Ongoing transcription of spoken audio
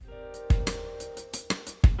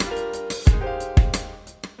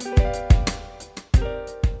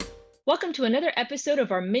Welcome to another episode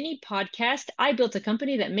of our mini podcast, I Built a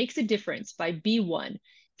Company That Makes a Difference by B1.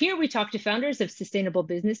 Here we talk to founders of sustainable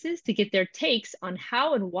businesses to get their takes on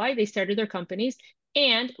how and why they started their companies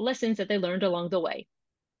and lessons that they learned along the way.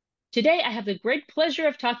 Today, I have the great pleasure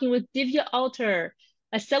of talking with Divya Alter,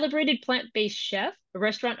 a celebrated plant-based chef, a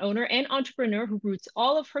restaurant owner, and entrepreneur who roots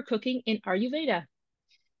all of her cooking in Ayurveda.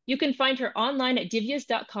 You can find her online at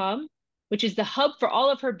divyas.com, which is the hub for all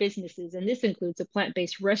of her businesses. And this includes a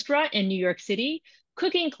plant-based restaurant in New York City,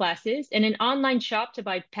 cooking classes, and an online shop to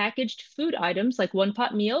buy packaged food items like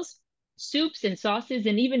one-pot meals, soups and sauces,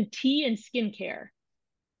 and even tea and skincare.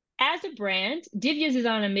 As a brand, Divya's is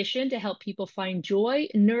on a mission to help people find joy,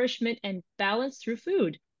 nourishment, and balance through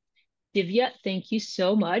food. Divya, thank you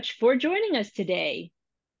so much for joining us today.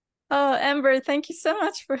 Oh, Amber, thank you so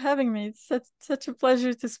much for having me. It's such a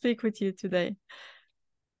pleasure to speak with you today.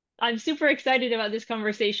 I'm super excited about this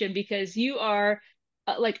conversation because you are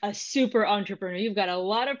like a super entrepreneur. You've got a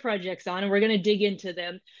lot of projects on, and we're going to dig into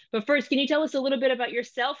them. But first, can you tell us a little bit about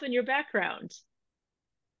yourself and your background?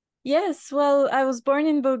 Yes, well, I was born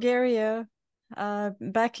in Bulgaria,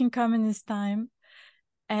 back in communist time,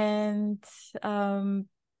 and I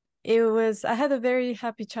had a very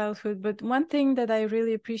happy childhood. But one thing that I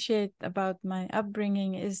really appreciate about my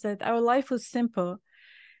upbringing is that our life was simple,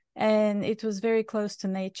 and it was very close to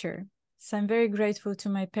nature. So I'm very grateful to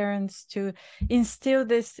my parents to instill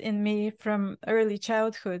this in me from early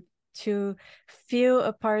childhood, to feel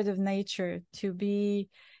a part of nature, to be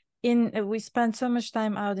in. We spent so much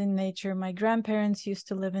time out in nature. My grandparents used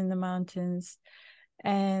to live in the mountains,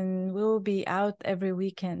 and we'll be out every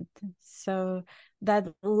weekend. So that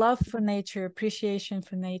love for nature, appreciation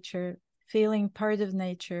for nature, feeling part of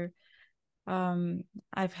nature,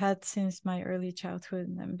 I've had since my early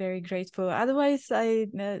childhood. I'm very grateful. Otherwise, I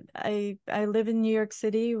live in New York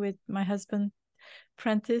City with my husband.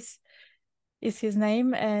 Prentice is his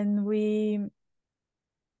name, and we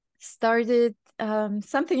started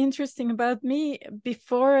something interesting about me.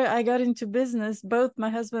 Before I got into business, both my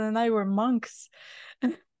husband and I were monks.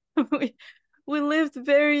 we we lived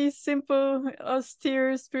very simple,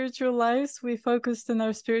 austere spiritual lives. We focused on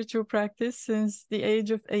our spiritual practice since the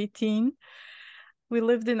age of 18. We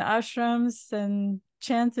lived in ashrams and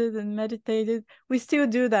chanted and meditated. We still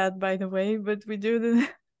do that, by the way, but we do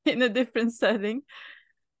it in a different setting.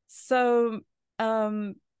 So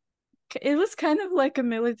it was kind of like a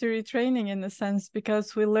military training in a sense,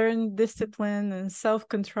 because we learned discipline and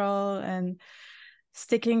self-control and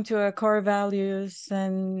sticking to our core values,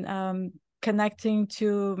 and connecting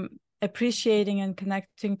to, appreciating and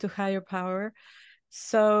connecting to higher power.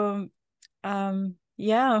 So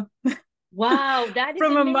yeah. Wow, that is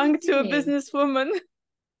From a monk to a amazing. businesswoman.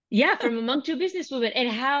 Yeah, from a monk to a businesswoman. And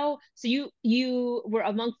how, so you were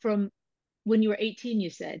a monk from when you were 18, you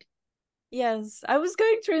said. Yes, I was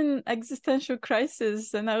going through an existential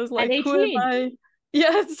crisis, and I was At like, who am 18. I?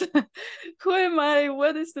 Yes. Who am I?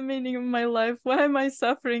 What is the meaning of my life? Why am I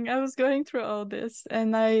suffering? I was going through all this,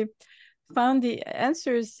 and I found the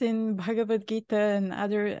answers in Bhagavad Gita and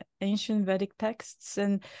other ancient Vedic texts,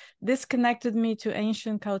 and this connected me to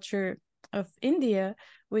ancient culture of India,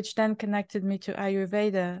 which then connected me to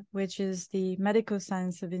Ayurveda, which is the medical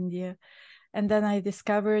science of India. And then I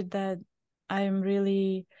discovered that I am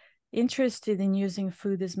really interested in using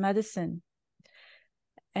food as medicine.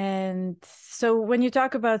 And so when you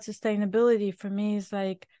talk about sustainability, for me, it's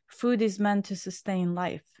like food is meant to sustain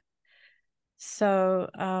life. So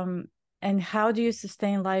and how do you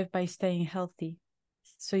sustain life? By staying healthy.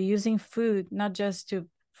 So using food not just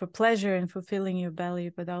for pleasure and fulfilling your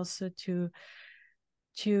belly, but also to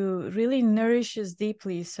really nourish us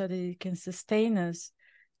deeply, so that it can sustain us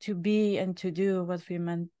to be and to do what we're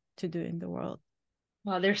meant to do in the world.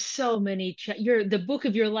 Wow, there's so many. The book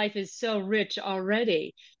of your life is so rich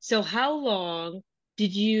already. So how long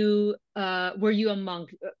were you a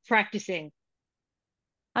monk practicing?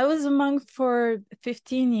 I was a monk for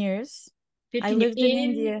 15 years. I 15 lived in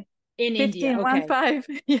India. in India. 15, one Okay. five.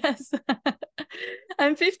 Yes.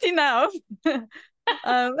 I'm 50 now.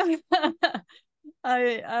 um,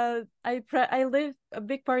 I live, a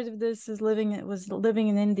big part of this is living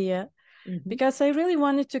in India, Hmm. because I really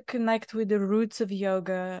wanted to connect with the roots of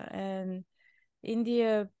yoga, and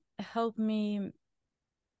India helped me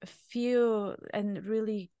feel and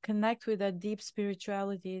really connect with that deep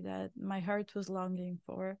spirituality that my heart was longing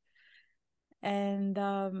for. And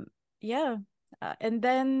yeah, and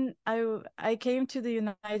then I came to the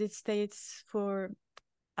United States for,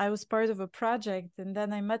 I was part of a project, and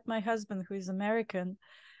then I met my husband, who is American,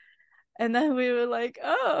 and then we were like,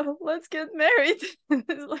 oh, let's get married.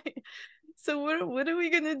 It's like, So what are we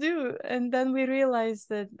gonna do? And then we realized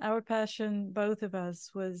that our passion, both of us,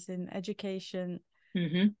 was in education.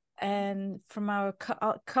 Mm-hmm. And from our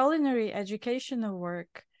culinary educational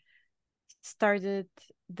work started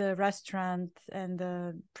the restaurant and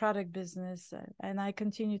the product business, and I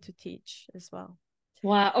continue to teach as well.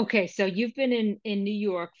 Wow. Okay. So you've been in New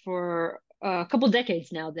York for a couple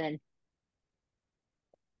decades now, then.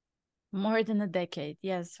 More than a decade,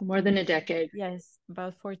 yes. More than a decade. Yes,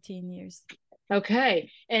 about 14 years.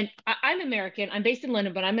 Okay. And I'm American. I'm based in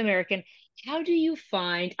London, but I'm American. How do you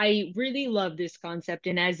find, I really love this concept.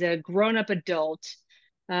 And as a grown-up adult,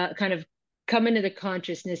 kind of come into the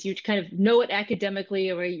consciousness, you kind of know it academically,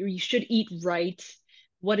 or you should eat right.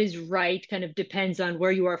 What is right kind of depends on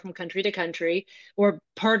where you are from country to country, or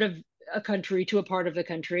part of a country to a part of the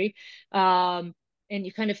country. And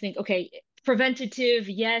you kind of think, okay, preventative,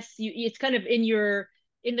 yes, it's kind of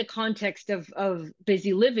in the context of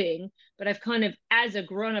busy living, but I've kind of, as a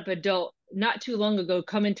grown-up adult, not too long ago,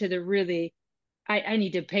 come into the really, I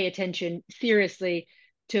need to pay attention seriously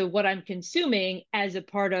to what I'm consuming as a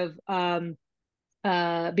part of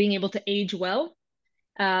being able to age well,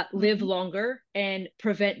 live Mhm. longer, and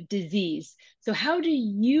prevent disease. So how do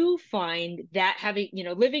you find that, having,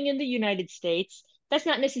 living in the United States, that's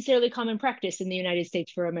not necessarily common practice in the United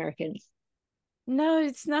States for Americans. No,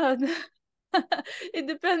 it's not. It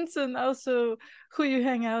depends on also who you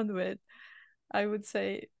hang out with, I would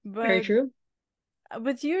say. Very true.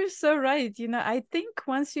 But you're so right. I think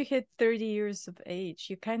once you hit 30 years of age,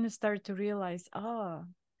 you kind of start to realize, oh,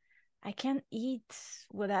 I can't eat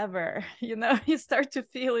whatever. You start to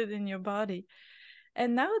feel it in your body.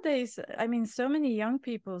 And nowadays, I mean, so many young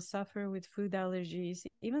people suffer with food allergies,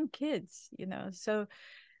 even kids. So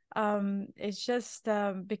it's just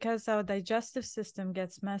because our digestive system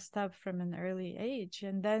gets messed up from an early age,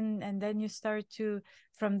 and then you start to,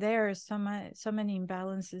 from there, so many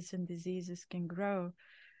imbalances and diseases can grow.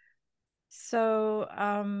 So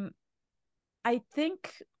I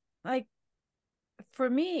think, like, for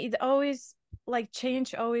me, it always, like,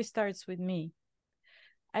 change always starts with me.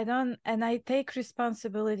 I take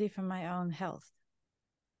responsibility for my own health.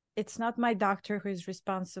 It's not my doctor who is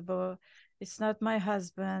responsible. It's not my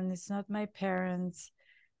husband. It's not my parents.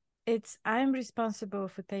 I'm responsible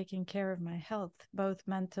for taking care of my health, both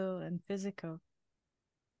mental and physical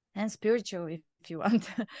and spiritual, if you want.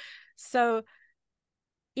 So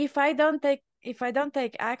if I don't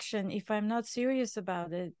take action, if I'm not serious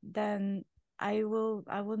about it, then I will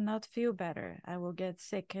not feel better. I will get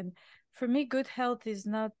sick. And for me, good health is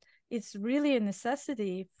not, it's really a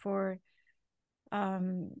necessity for,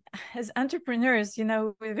 as entrepreneurs,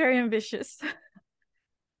 we're very ambitious.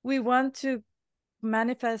 We want to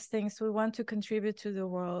manifest things, we want to contribute to the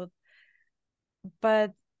world,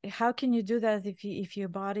 but how can you do that if your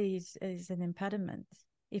body is an impediment,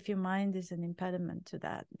 if your mind is an impediment to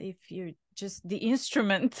that, if you're just the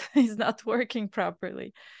instrument is not working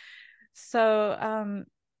properly? So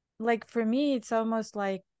like, for me, it's almost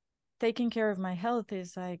like taking care of my health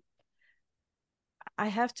is like, I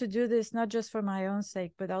have to do this not just for my own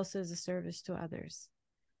sake, but also as a service to others.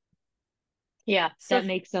 Yeah, So that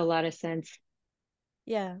makes a lot of sense.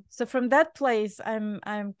 yeah, so from that place, I'm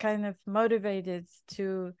kind of motivated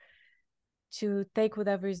to take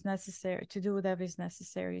whatever is necessary, to do whatever is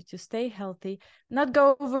necessary to stay healthy, not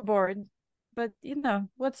go overboard, but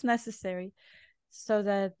what's necessary, so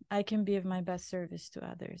that I can be of my best service to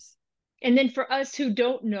others. And then for us who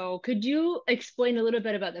don't know, could you explain a little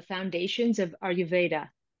bit about the foundations of Ayurveda?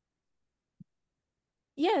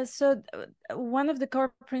 Yeah, so one of the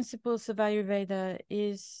core principles of Ayurveda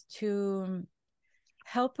is to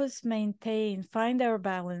help us find our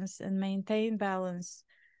balance and maintain balance,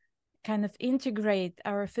 kind of integrate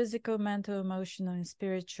our physical, mental, emotional, and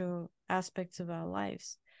spiritual aspects of our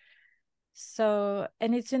lives. So,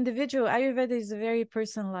 and it's individual. Ayurveda is a very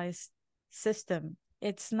personalized system.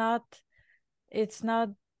 It's not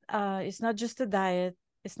just a diet.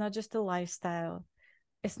 It's not just a lifestyle.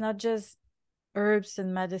 It's not just herbs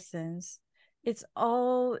and medicines. It's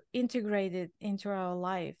all integrated into our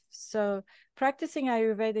life. So practicing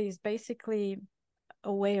Ayurveda is basically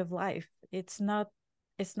a way of life. It's not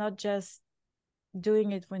just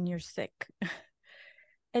doing it when you're sick.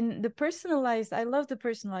 And I love the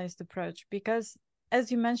personalized approach, because,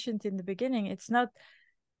 as you mentioned in the beginning, it's not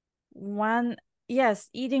one. Yes,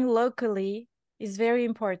 eating locally is very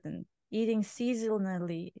important. Eating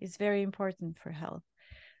seasonally is very important for health.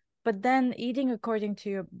 But then eating according to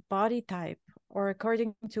your body type, or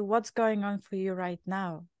according to what's going on for you right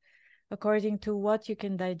now, according to what you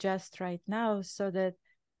can digest right now, so that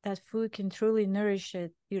that food can truly nourish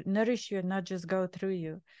you and not just go through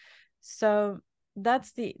you. So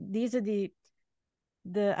these are the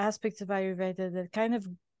aspects of Ayurveda that kind of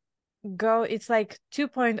go, it's like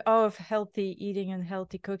 2.0 of healthy eating and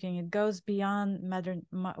healthy cooking. It goes beyond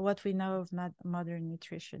what we know of modern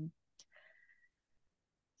nutrition.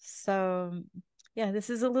 So yeah, this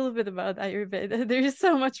is a little bit about Ayurveda. There is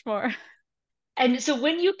so much more. And so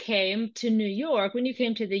when you came to New York, when you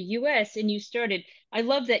came to the US and you started, I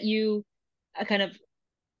love that you kind of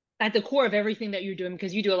at the core of everything that you're doing,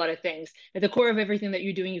 because you do a lot of things, at the core of everything that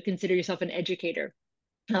you're doing, you consider yourself an educator.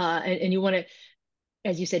 And you want to,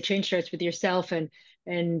 as you said, change starts with yourself,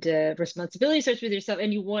 and responsibility starts with yourself,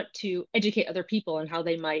 and you want to educate other people on how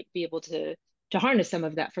they might be able to harness some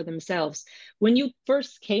of that for themselves. When you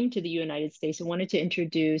first came to the United States and wanted to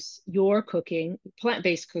introduce your cooking,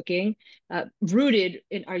 plant-based cooking, rooted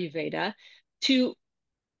in Ayurveda, to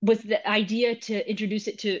was the idea to introduce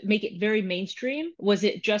it to make it very mainstream? Was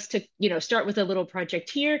it just to, start with a little project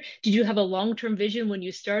here? Did you have a long-term vision when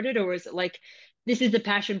you started, or was it like, this is the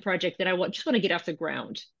passion project that just want to get off the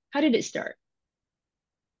ground? How did it start?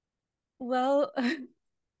 Well,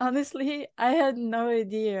 honestly, I had no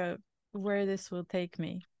idea where this will take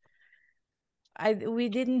me. We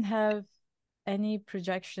didn't have any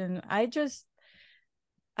projection.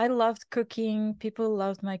 I loved cooking. People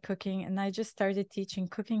loved my cooking, and I just started teaching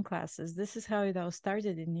cooking classes. This is how it all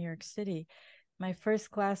started in New York City. My first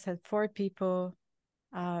class had 4 people.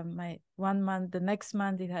 My 1 month, the next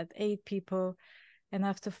month it had 8 people, and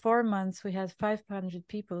after 4 months we had 500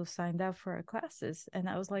 people signed up for our classes. And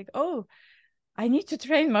I was like, oh, I need to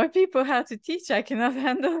train more people how to teach. I cannot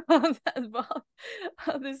handle all that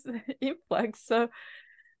all this influx.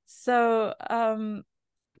 So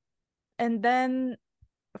and then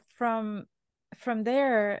from from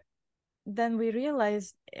there, then we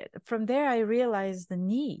realized from there I realized the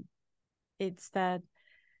need. It's that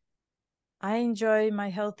I enjoy my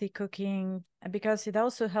healthy cooking because it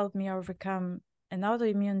also helped me overcome an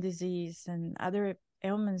autoimmune disease and other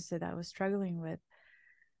ailments that I was struggling with.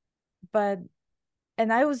 But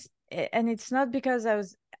and it's not because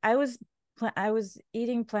I was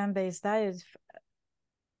eating plant-based diet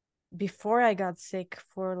before I got sick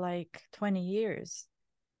for like 20 years,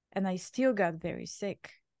 and I still got very sick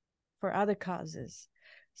for other causes.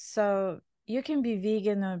 So you can be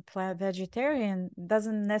vegan or plant vegetarian,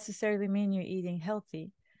 doesn't necessarily mean you're eating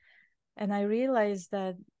healthy. And I realized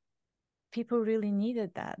that people really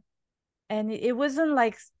needed that. And it wasn't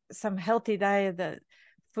like some healthy diet, that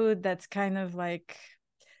food that's kind of like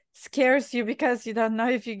scares you because you don't know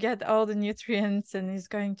if you get all the nutrients and it's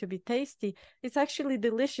going to be tasty. It's actually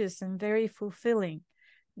delicious and very fulfilling,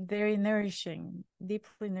 very nourishing,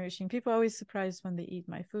 deeply nourishing. People are always surprised when they eat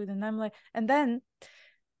my food, and I'm like, and then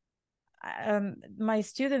my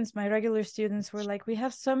regular students were like, we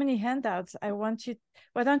have so many handouts,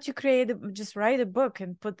 why don't you just write a book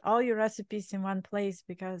and put all your recipes in one place,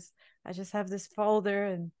 because I just have this folder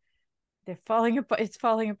and it's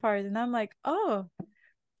falling apart. And I'm like, oh,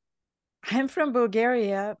 I'm from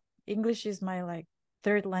Bulgaria. English is my like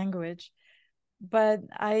third language, but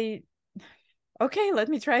okay, let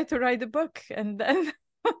me try to write a book. And then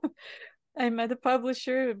I met a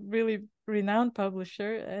publisher, a really renowned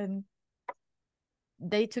publisher, and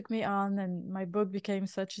they took me on, and my book became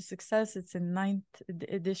such a success. It's in 9th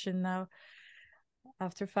edition now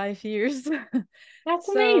after 5 years. That's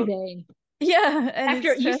So amazing. yeah, and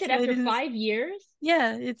After it's you said after translated in, 5 years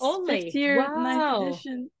yeah, it's fifth only. year, ninth Wow.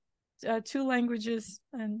 edition, 2 languages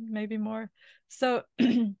and maybe more. So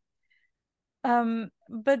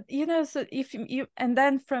but so if you and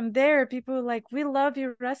then from there, people were like, we love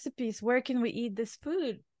your recipes, where can we eat this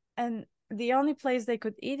food? And the only place they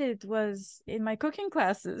could eat it was in my cooking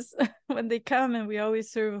classes. When they come, and we always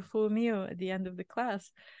serve a full meal at the end of the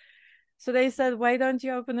class. So they said, why don't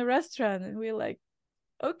you open a restaurant? And we're like,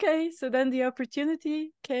 okay. So then the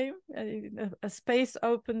opportunity came, a space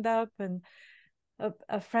opened up, and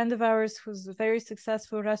a friend of ours who's a very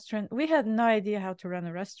successful restaurant, we had no idea how to run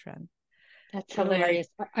a restaurant. That's We were like, hilarious.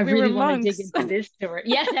 I we were really want to dig monks. into this story.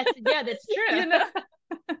 Yeah, that's true. you know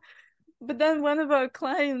but then one of our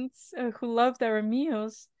clients, who loved our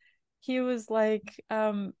meals, he was like,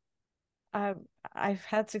 uh, I've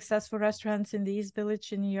had successful restaurants in the East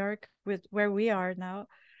Village in New York, with where we are now,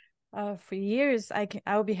 for years.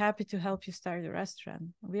 I'll be happy to help you start a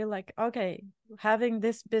restaurant. We're like, okay. Having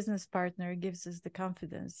this business partner gives us the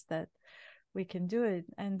confidence that we can do it.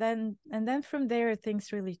 And then from there,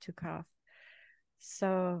 things really took off.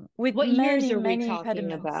 So with What years many, are we many talking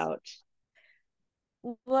impediments. about?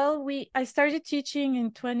 Well, I started teaching in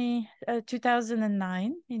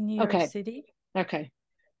 2009 in New York Okay. City. Okay.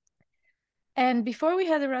 And before we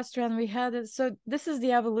had a restaurant, so this is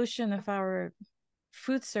the evolution of our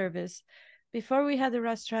food service. Before we had a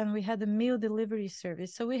restaurant, we had a meal delivery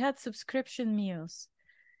service. So we had subscription meals.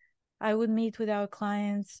 I would meet with our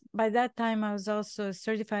clients. By that time, I was also a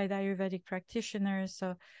certified Ayurvedic practitioner.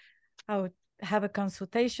 So I would have a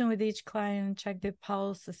consultation with each client, check their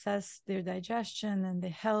pulse, assess their digestion and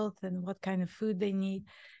their health and what kind of food they need.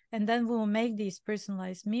 And then we'll make these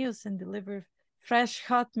personalized meals and deliver fresh,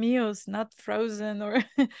 hot meals, not frozen or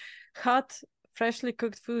hot, freshly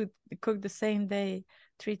cooked food, cooked the same day,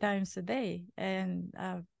 3 times a day. And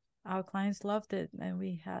our clients loved it. And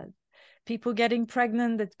we had people getting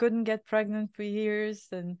pregnant that couldn't get pregnant for years,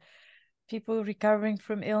 and people recovering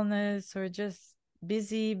from illness, or just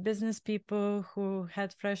busy business people who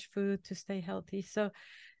had fresh food to stay healthy. So,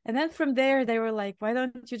 and then from there, they were like, why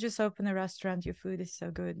don't you just open a restaurant? Your food is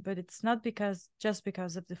so good. But it's not just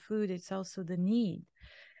because of the food, it's also the need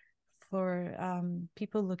for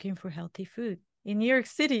people looking for healthy food. In New York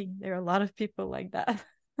City, there are a lot of people like that.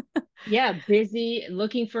 Yeah, busy,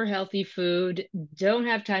 looking for healthy food, don't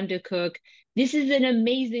have time to cook. This is an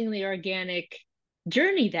amazingly organic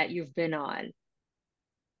journey that you've been on.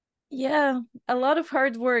 Yeah, a lot of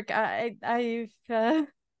hard work. I've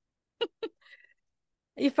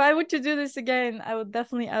if I were to do this again, I would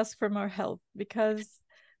definitely ask for more help, because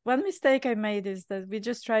one mistake I made is that we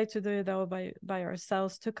just tried to do it all by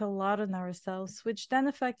ourselves, took a lot on ourselves, which then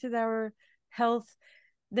affected our health.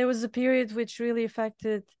 There was a period which really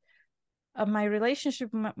affected my relationship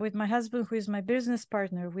with my husband, who is my business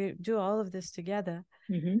partner. We do all of this together.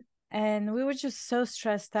 Mm-hmm. And we were just so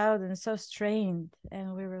stressed out and so strained.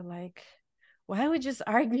 And we were like, why are we just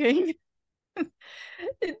arguing?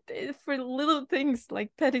 For little things,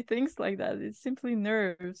 like petty things like that. It's simply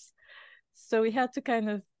nerves. So we had to kind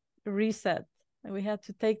of reset. We had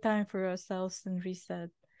to take time for ourselves and reset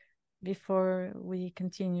before we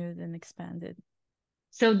continued and expanded.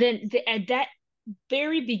 So then at that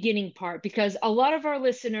very beginning part, because a lot of our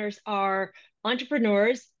listeners are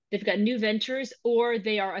entrepreneurs, they've got new ventures, or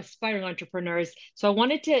they are aspiring entrepreneurs. So I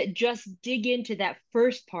wanted to just dig into that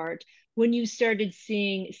first part when you started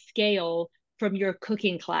seeing scale from your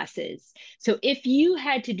cooking classes. So if you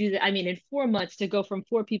had to do that, I mean, in 4 months to go from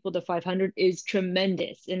 4 people to 500 is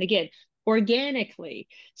tremendous. And again, organically.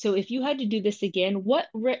 So if you had to do this again, what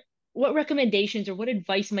recommendations or what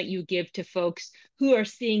advice might you give to folks who are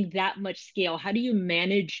seeing that much scale? How do you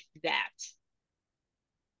manage that?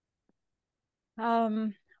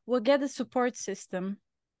 Um, we'll get a support system,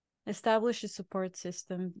 establish a support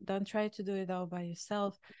system. Don't try to do it all by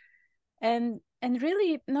yourself. And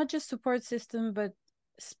really not just support system, but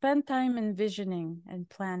spend time envisioning and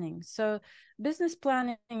planning. So business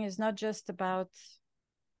planning is not just about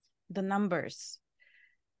the numbers.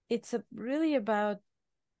 It's really about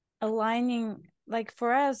aligning. Like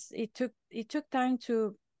for us, it took time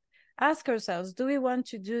to ask ourselves, do we want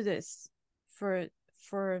to do this for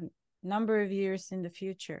a number of years in the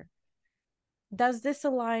future? Does this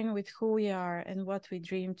align with who we are and what we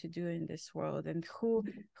dream to do in this world, and who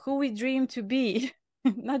we dream to be?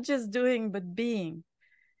 Not just doing, but being.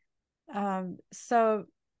 So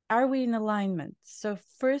are we in alignment? So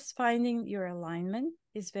first, finding your alignment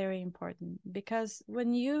is very important, because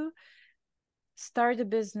when you start a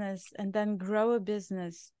business and then grow a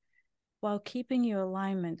business while keeping your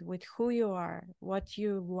alignment with who you are, what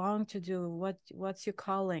you long to do, what's your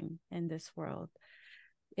calling in this world.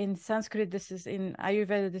 In Sanskrit, in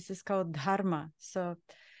Ayurveda, this is called dharma. So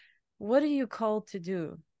what are you called to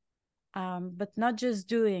do? But not just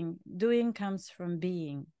doing. Doing comes from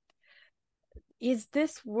being. Is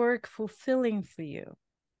this work fulfilling for you?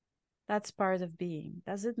 That's part of being.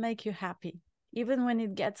 Does it make you happy? Even when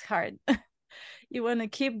it gets hard, you want to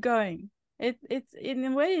keep going. It's in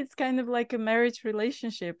a way, it's kind of like a marriage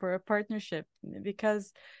relationship or a partnership,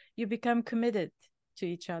 because you become committed to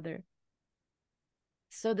each other.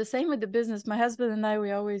 So the same with the business. My husband and I,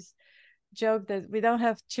 we always joke that we don't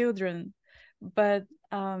have children, but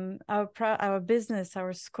our business,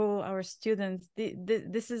 our school, our students,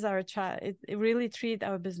 this is our child. It really treat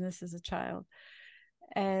our business as a child,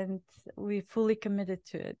 and we fully committed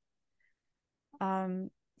to it.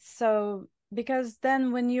 So because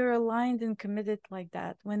then when you're aligned and committed like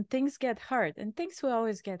that, when things get hard, and things will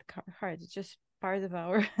always get hard, it's just part of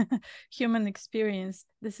our human experience.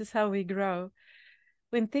 This is how we grow.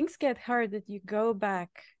 When things get hard, that you go back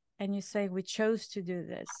and you say, we chose to do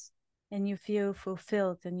this, and you feel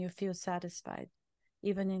fulfilled and you feel satisfied,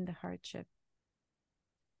 even in the hardship.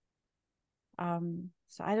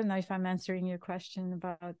 So I don't know if I'm answering your question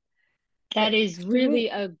about, but That is to really me,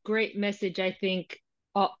 a great message. I think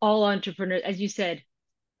all entrepreneurs, as you said,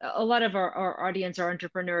 a lot of our audience are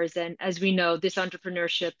entrepreneurs, and as we know, the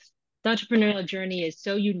entrepreneurial journey is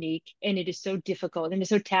so unique and it is so difficult and it's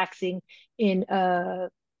so taxing in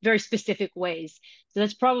very specific ways. So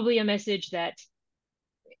that's probably a message that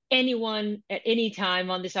anyone at any time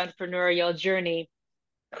on this entrepreneurial journey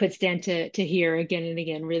could stand to hear again and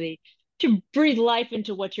again, really to breathe life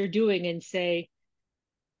into what you're doing and say,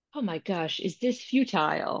 oh my gosh, is this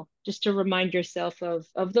futile? Just to remind yourself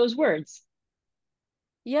of those words.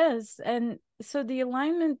 Yes, and so the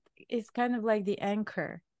alignment is kind of like the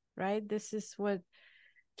anchor, right? This is what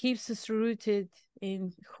keeps us rooted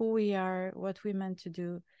in who we are, what we meant to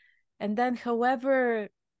do. And then, however,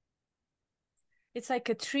 it's like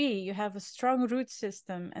a tree, you have a strong root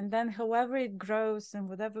system, and then however it grows and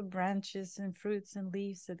whatever branches and fruits and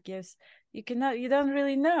leaves it gives, you don't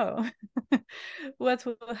really know what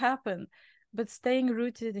will happen. But staying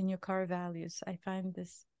rooted in your core values, I find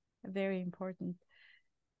this very important.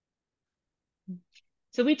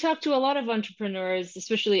 So we talk to a lot of entrepreneurs,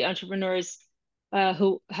 especially entrepreneurs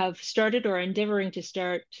who have started or are endeavoring to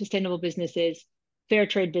start sustainable businesses, fair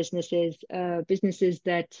trade businesses, businesses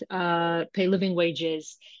that pay living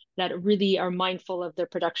wages, that really are mindful of their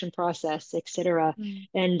production process, et cetera. Mm.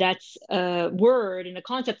 And that's a word and a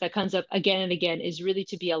concept that comes up again and again is really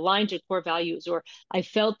to be aligned to core values, or I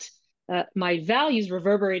felt my values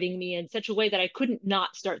reverberating me in such a way that I couldn't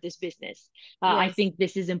not start this business. I Yes. think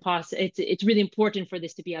this is impossible. It's really important for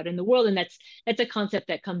this to be out in the world, and that's a concept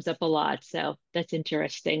that comes up a lot. So that's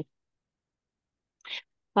interesting.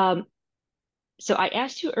 Um, so I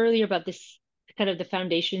asked you earlier about this kind of the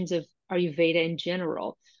foundations of Ayurveda in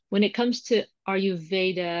general. When it comes to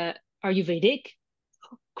Ayurvedic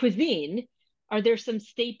cuisine, are there some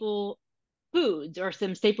staple foods or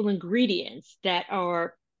some staple ingredients that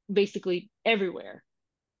are basically everywhere?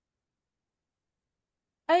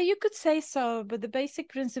 You could say so, but the basic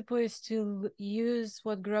principle is to use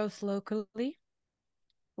what grows locally,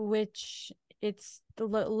 which it's the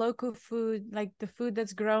local food, like the food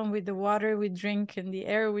that's grown with the water we drink and the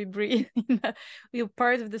air we breathe. We're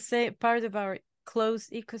part of the same part of our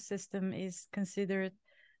closed ecosystem is considered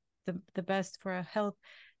the best for our health.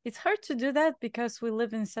 It's hard to do that because we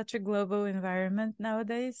live in such a global environment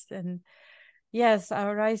nowadays. And yes,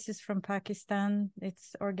 our rice is from Pakistan.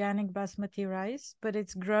 It's organic basmati rice, but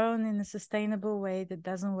it's grown in a sustainable way that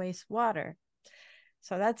doesn't waste water.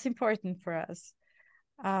 So that's important for us.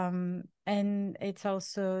 And it's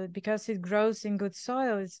also because it grows in good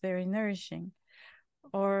soil, it's very nourishing.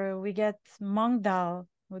 Or we get mung dal,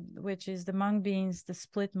 which is the mung beans, the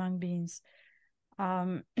split mung beans.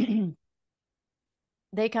 Um,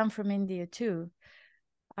 they come from India too.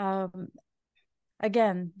 Um,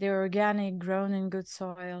 Again, they're organic, grown in good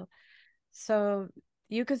soil. So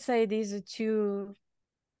you could say these are two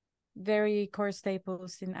very core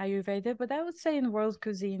staples in Ayurveda, but I would say in world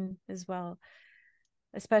cuisine as well,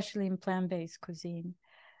 especially in plant-based cuisine.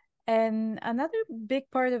 And another big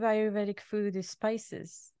part of Ayurvedic food is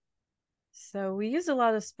spices. So we use a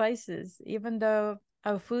lot of spices, even though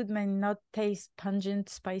our food may not taste pungent,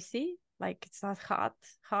 spicy, like it's not hot,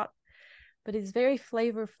 but it's very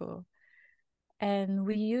flavorful. And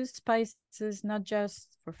we use spices not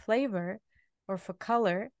just for flavor or for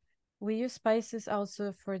color. We use spices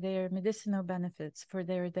also for their medicinal benefits, for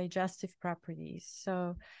their digestive properties.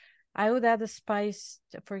 So I would add a spice,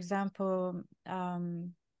 for example,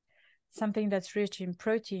 something that's rich in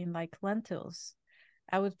protein like lentils.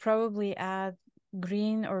 I would probably add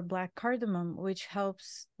green or black cardamom, which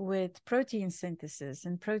helps with protein synthesis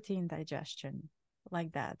and protein digestion,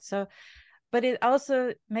 like that. So but it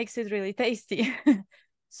also makes it really tasty.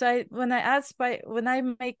 So when I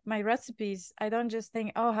make my recipes, I don't just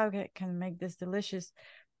think, oh, how can I make this delicious?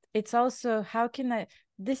 It's also how can I,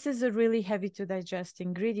 this is a really heavy to digest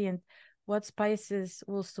ingredient. What spices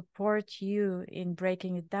will support you in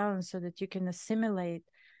breaking it down so that you can assimilate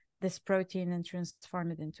this protein and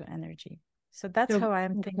transform it into energy. So that's So, how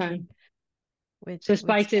I'm okay. thinking So with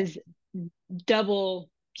spices spices. double,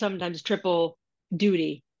 sometimes triple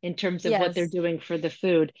duty in terms of what they're Yes. doing for the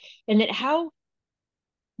food. And then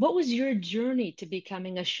what was your journey to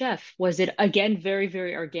becoming a chef? Was it again very,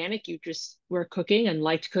 very organic? You just were cooking and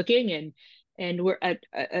liked cooking and were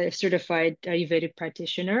a certified Ayurvedic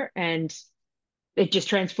practitioner and it just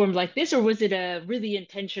transformed like this, or was it a really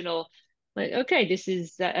intentional, like, okay, this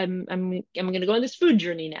is I'm gonna go on this food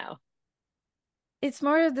journey now. It's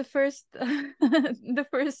more of the first the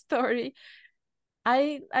first story.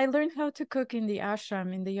 I learned how to cook in the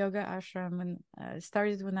ashram, in the yoga ashram, and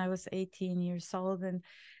started when I was 18 years old. And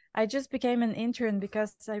I just became an intern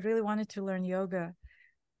because I really wanted to learn yoga.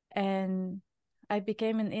 And I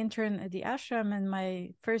became an intern at the ashram, and my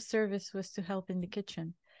first service was to help in the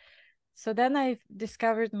kitchen. So then I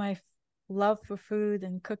discovered my love for food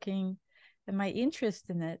and cooking and my interest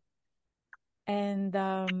in it. And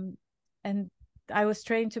I was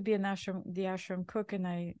trained to be the ashram cook, and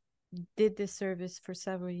I did this service for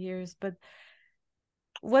several years. But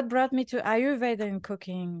what brought me to Ayurveda and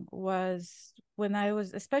cooking was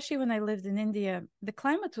especially when I lived in India, the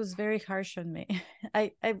climate was very harsh on me.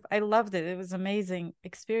 I loved it. It was an amazing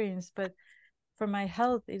experience, but for my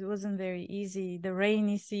health, it wasn't very easy. The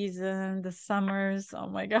rainy season, the summers, oh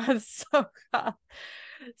my God, so hot.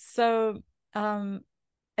 So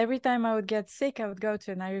every time I would get sick, I would go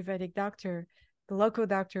to an Ayurvedic doctor. The local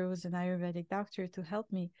doctor was an Ayurvedic doctor to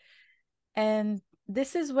help me. And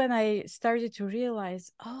this is when I started to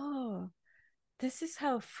realize, oh, this is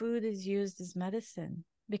how food is used as medicine.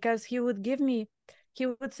 Because he would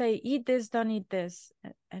say, eat this, don't eat this.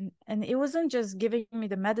 And it wasn't just giving me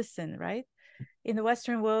the medicine, right? In the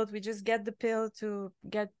Western world, we just get the pill to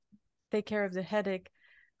take care of the headache.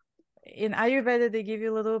 In Ayurveda, they give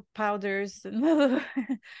you little powders and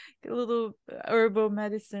little herbal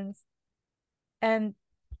medicines. And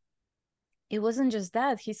it wasn't just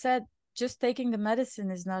that. He said, just taking the medicine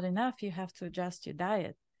is not enough. You have to adjust your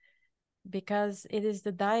diet, because it is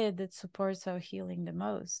the diet that supports our healing the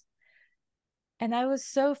most. And I was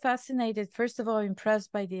so fascinated, first of all,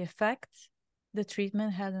 impressed by the effect the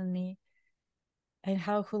treatment had on me, and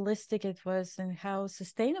how holistic it was and how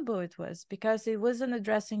sustainable it was, because it wasn't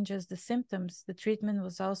addressing just the symptoms. The treatment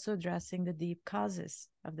was also addressing the deep causes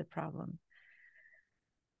of the problem.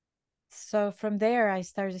 So from there, I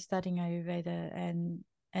started studying Ayurveda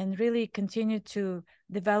and really continued to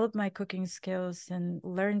develop my cooking skills and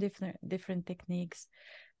learn different techniques.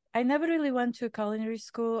 I never really went to a culinary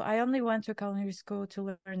school. I only went to a culinary school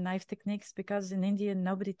to learn knife techniques, because in India,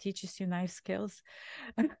 nobody teaches you knife skills.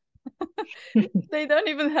 They don't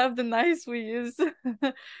even have the knives we use.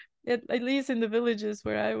 At least in the villages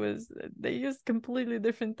where I was, they use completely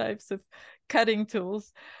different types of cutting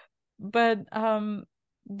tools. But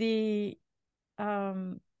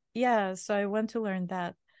yeah, so I went to learn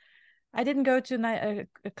that. I didn't go to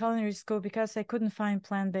a culinary school because I couldn't find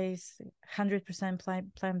 100%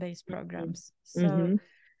 plant-based programs. So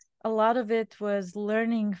a lot of it was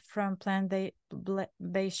learning from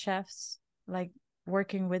plant-based chefs, like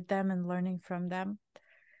working with them and learning from them,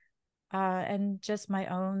 and just my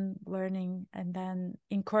own learning, and then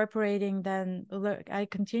incorporating. Then I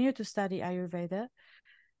continued to study Ayurveda,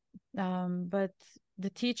 but the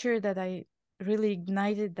teacher that I really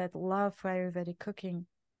ignited that love for Ayurvedic cooking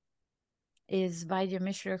is Vaidya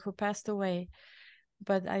Mishra, who passed away,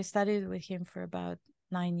 but I studied with him for about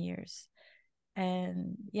 9 years.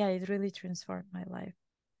 And yeah, it really transformed my life.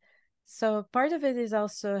 So part of it is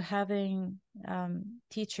also having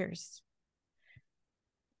teachers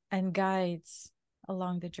and guides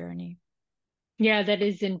along the journey. Yeah, that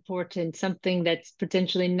is important. Something that's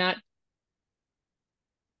potentially not,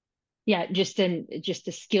 yeah, just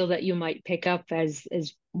a skill that you might pick up as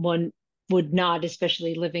one would not,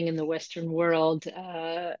 especially living in the Western world.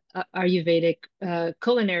 Ayurvedic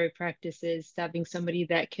culinary practices, having somebody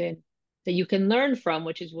that you can learn from,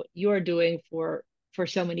 which is what you're doing for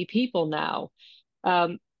so many people now.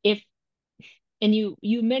 If and you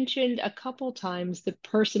mentioned a couple times the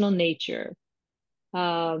personal nature.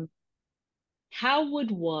 Um, how would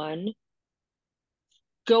one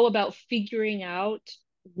go about figuring out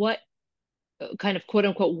what kind of quote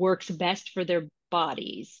unquote works best for their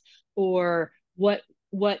bodies, or what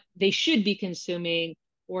they should be consuming,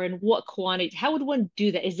 or in what quantity? How would one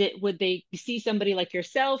do that? Would they see somebody like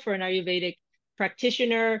yourself or an Ayurvedic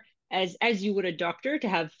practitioner as you would a doctor to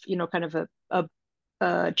have, kind of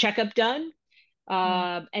a checkup done,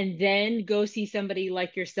 and then go see somebody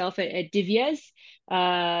like yourself at Divya's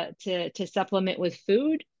to supplement with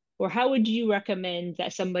food? Or how would you recommend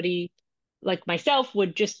that somebody like myself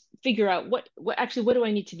would just figure out what do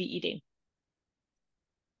I need to be eating?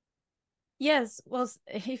 Yes, well,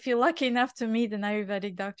 if you're lucky enough to meet an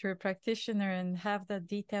Ayurvedic doctor or practitioner and have that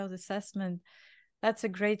detailed assessment, that's a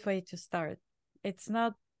great way to start. It's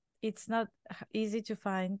not easy to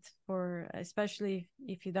find, for especially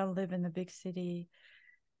if you don't live in a big city.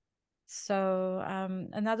 So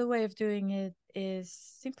another way of doing it is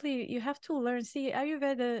simply you have to learn. See,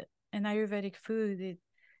 Ayurveda and Ayurvedic food,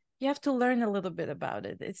 you have to learn a little bit about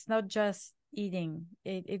it. It's not just eating.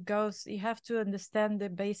 It goes, you have to understand the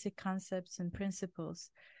basic concepts and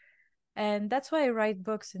principles. And that's why I write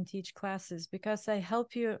books and teach classes, because I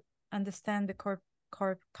help you understand the core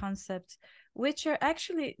concepts, which are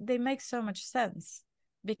actually, they make so much sense,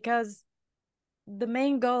 because the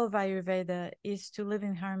main goal of Ayurveda is to live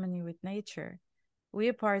in harmony with nature. We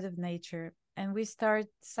are part of nature, and we start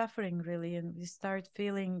suffering really, and we start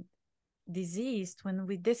feeling diseased when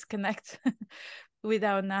we disconnect with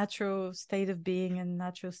our natural state of being and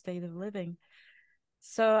natural state of living.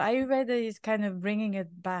 So Ayurveda is kind of bringing it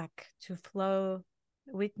back to flow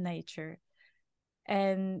with nature.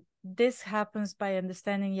 And this happens by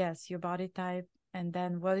understanding, yes, your body type, and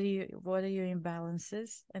then what are your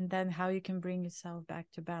imbalances, and then how you can bring yourself back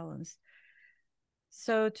to balance.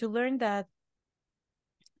 So to learn that,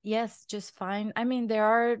 yes, just fine. I mean, there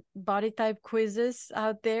are body type quizzes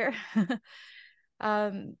out there.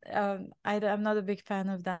 I'm not a big fan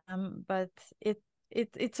of them, but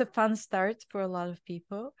it's a fun start for a lot of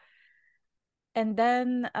people. And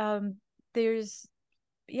then there's,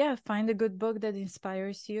 yeah, find a good book that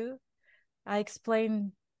inspires you. I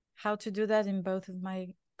explain how to do that in both of my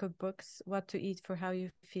cookbooks, what to eat for how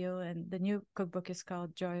you feel. And the new cookbook is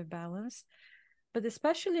called Joy of Balance, but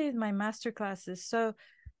especially in my master classes. So,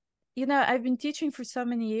 you know, I've been teaching for so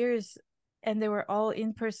many years, and they were all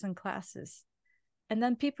in-person classes. And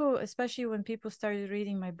then people, especially when people started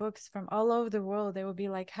reading my books from all over the world, they would be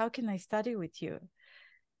like, how can I study with you?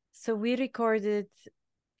 So we recorded,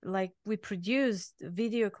 like, we produced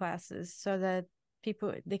video classes so that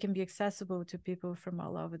people, they can be accessible to people from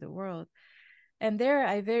all over the world. And there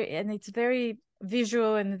and it's very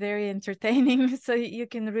visual and very entertaining. So you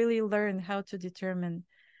can really learn how to determine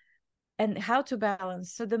and how to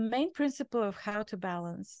balance. So the main principle of how to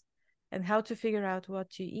balance and how to figure out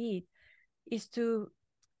what to eat is to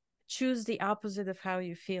choose the opposite of how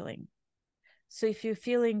you're feeling. So if you're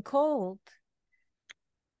feeling cold,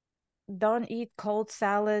 don't eat cold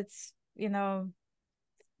salads, you know,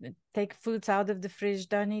 take foods out of the fridge,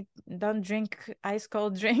 don't drink ice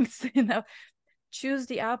cold drinks, you know, choose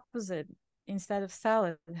the opposite. Instead of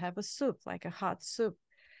salad, have a soup, like a hot soup,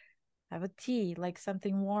 have a tea, like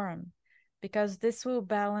something warm, because this will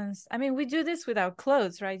balance. I mean, we do this with our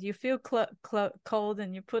clothes, right? You feel cold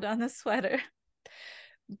and you put on a sweater.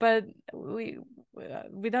 But we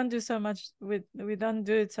don't do so much with, we don't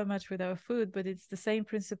do it so much with our food, but it's the same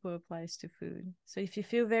principle applies to food. So if you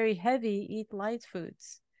feel very heavy, eat light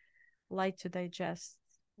foods, light to digest,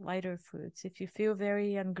 lighter foods. If you feel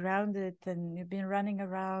very ungrounded and you've been running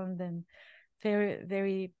around and very,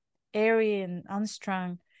 very airy and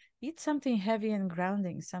unstrung, eat something heavy and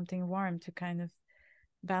grounding, something warm to kind of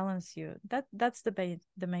balance you. That's the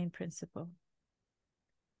main principle.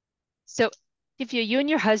 So, Divya, you and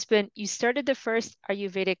your husband, you started the first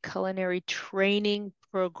Ayurvedic culinary training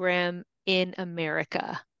program in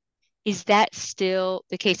America. Is that still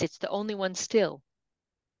the case? It's the only one still.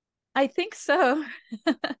 I think so.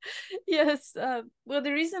 Yes. Well,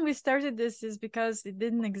 the reason we started this is because it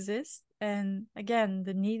didn't exist. And again,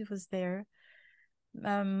 the need was there.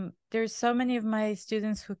 There's so many of my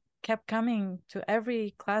students who kept coming to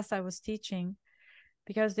every class I was teaching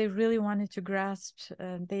because they really wanted to grasp.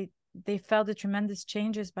 They felt the tremendous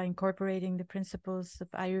changes by incorporating the principles of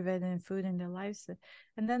Ayurveda and food in their lives.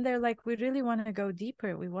 And then they're like, we really want to go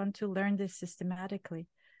deeper. We want to learn this systematically.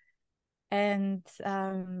 And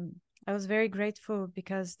I was very grateful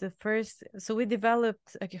because so we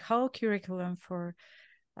developed a whole curriculum for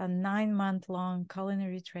a 9-month long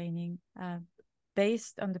culinary training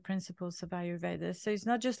based on the principles of Ayurveda. So it's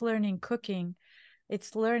not just learning cooking,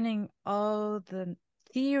 it's learning all the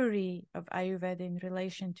theory of Ayurveda in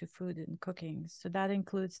relation to food and cooking. So that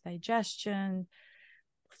includes digestion,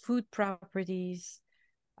 food properties,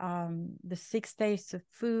 the 6 tastes of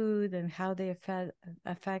food and how they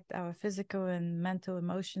affect our physical and mental,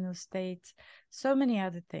 emotional states, so many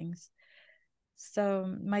other things.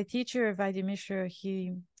 So my teacher, Vaidya Mishra,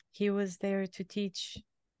 he was there to teach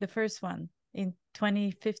the first one in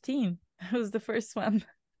 2015. It was the first one.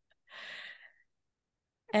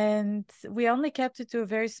 And we only kept it to a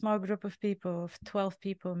very small group of people, of 12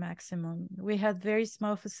 people maximum. We had very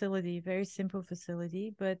small facility, very simple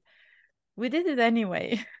facility, but we did it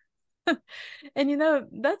anyway. And you know,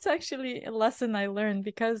 that's actually a lesson I learned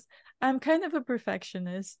because I'm kind of a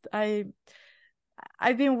perfectionist. I've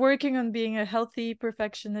been working on being a healthy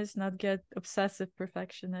perfectionist, not get obsessive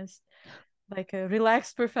perfectionist, like a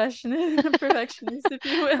relaxed perfectionist, if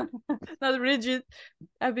you will, not rigid.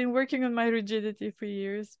 I've been working on my rigidity for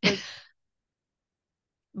years,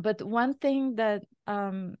 but one thing that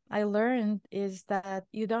I learned is that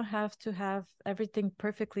you don't have to have everything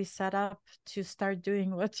perfectly set up to start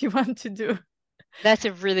doing what you want to do. That's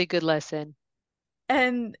a really good lesson.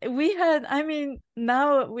 And I mean,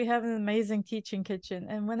 now we have an amazing teaching kitchen.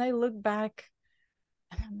 And when I look back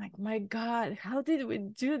And I'm like, my God, how did we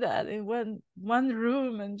do that in one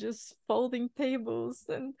room, and just folding tables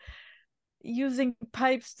and using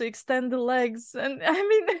pipes to extend the legs, and I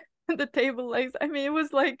mean the table legs. I mean, it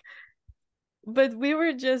was like, but we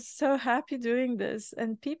were just so happy doing this,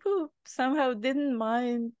 and people somehow didn't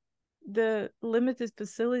mind the limited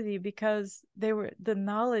facility because they were the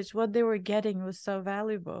knowledge, what they were getting was so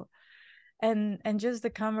valuable. And just the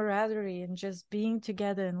camaraderie and just being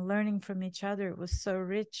together and learning from each other was so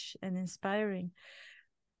rich and inspiring.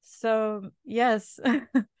 So yes.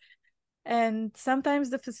 And sometimes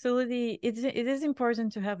the facility, it is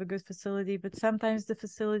important to have a good facility, but sometimes the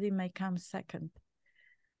facility may come second.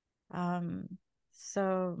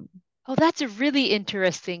 So Oh, that's a really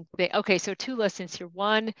interesting thing. Okay, so two lessons here.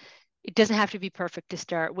 One, it doesn't have to be perfect to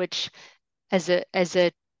start, which as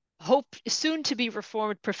a hope soon to be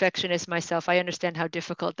reformed perfectionist myself, I understand how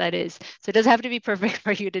difficult that is. So it doesn't have to be perfect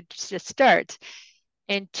for you to just start.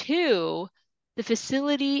 And two, the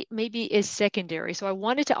facility maybe is secondary. So I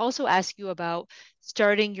wanted to also ask you about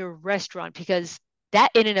starting your restaurant, because that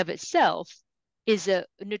in and of itself is a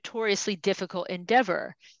notoriously difficult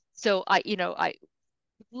endeavor. So I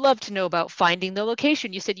love to know about finding the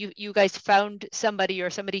location. You said you guys found somebody, or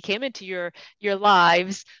somebody came into your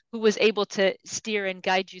lives who was able to steer and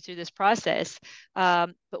guide you through this process.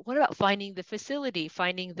 But what about finding the facility,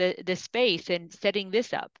 finding the space, and setting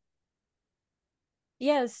this up?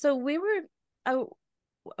 yeah, so uh,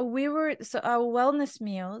 so our wellness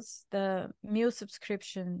meals, the meal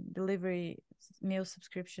subscription, delivery meal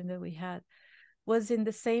subscription that we had, was in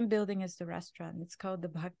the same building as the restaurant. It's called the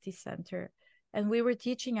Bhakti Center. And we were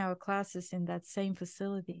teaching our classes in that same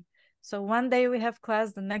facility. So one day we have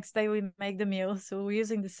class, the next day we make the meal. So we're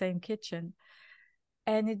using the same kitchen.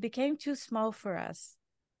 And it became too small for us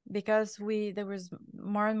because there was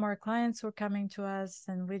more and more clients were coming to us,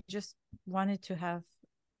 and we just wanted to have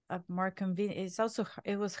a more convenient.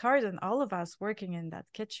 It was hard on all of us working in that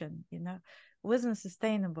kitchen, it wasn't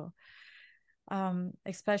sustainable,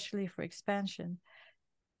 especially for expansion.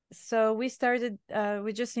 So we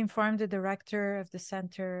just informed the director of the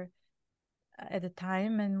center at the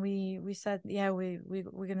time, and we said, yeah, we're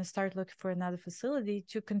going to start looking for another facility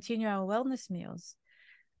to continue our wellness meals.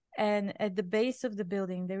 And at the base of the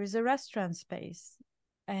building there is a restaurant space,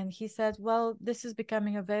 and he said, well, this is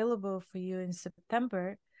becoming available for you in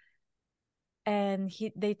September. And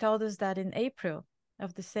they told us that in April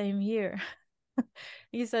of the same year.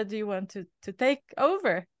 He said, do you want to take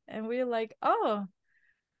over? And we're like, oh,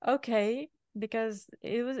 okay, because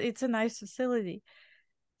it's a nice facility.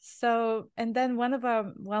 So, and then one of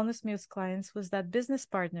our wellness meals clients was that business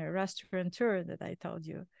partner, restaurateur that I told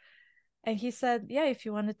you. And he said, yeah, if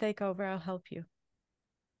you want to take over, I'll help you.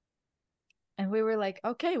 And we were like,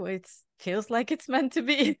 okay, well, it feels like it's meant to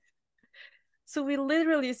be. So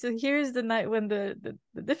here's the night when the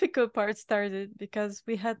difficult part started, because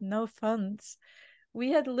we had no funds.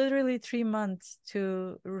 We had literally 3 months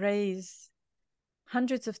to raise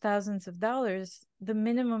hundreds of thousands of dollars, the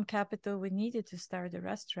minimum capital we needed to start a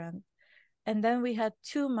restaurant. And then we had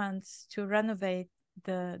 2 months to renovate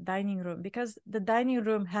the dining room, because the dining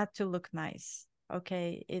room had to look nice.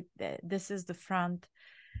 Okay, this is the front.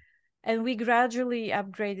 And we gradually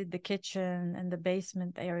upgraded the kitchen and the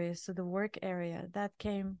basement area. So the work area, that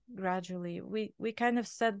came gradually. We kind of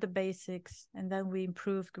set the basics, and then we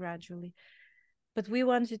improved gradually. But we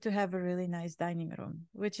wanted to have a really nice dining room,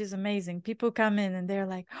 which is amazing. People come in and they're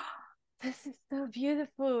like, oh, this is so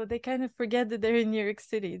beautiful. They kind of forget that they're in New York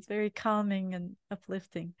City. It's very calming and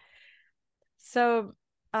uplifting. So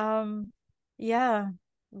yeah,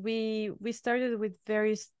 we started with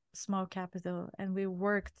very small capital, and we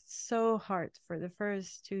worked so hard for the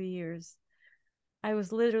first 2 years. I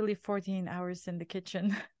was literally 14 hours in the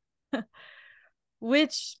kitchen,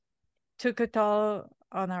 which took a toll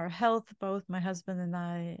on our health, both my husband and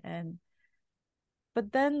I. And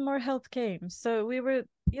but then more help came. So we were,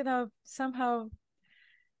 somehow,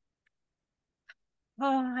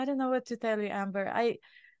 oh, I don't know what to tell you, Amber.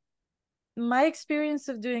 My experience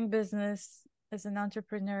of doing business as an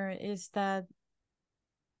entrepreneur is that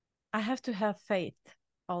I have to have faith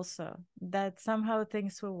also that somehow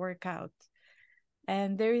things will work out.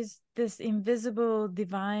 And there is this invisible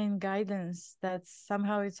divine guidance that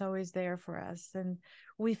somehow it's always there for us. And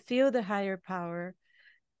we feel the higher power,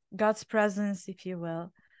 God's presence, if you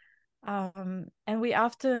will. And we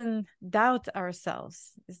often doubt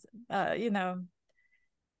ourselves. I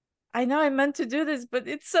know I meant to do this, but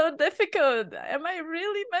it's so difficult. Am I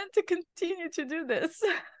really meant to continue to do this?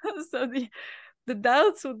 So the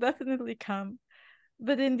doubts will definitely come.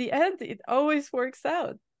 But in the end, it always works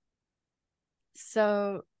out.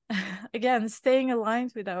 So again, staying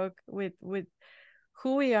aligned with our with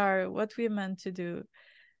who we are, what we're meant to do.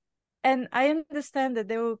 And I understand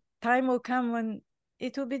that time will come when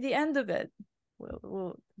it will be the end of it.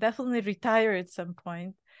 We'll definitely retire at some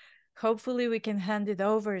point. Hopefully we can hand it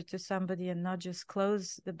over to somebody and not just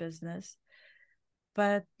close the business.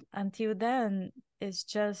 But until then, it's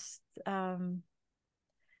just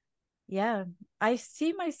yeah, I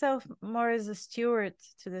see myself more as a steward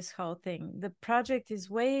to this whole thing. The project is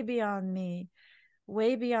way beyond me,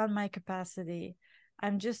 way beyond my capacity.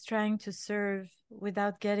 I'm just trying to serve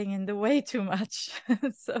without getting in the way too much.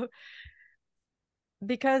 So,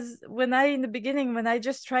 because in the beginning, when I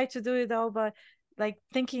just tried to do it all by like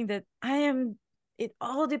thinking that it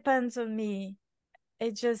all depends on me,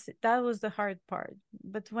 that was the hard part.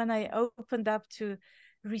 But when I opened up to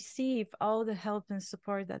receive all the help and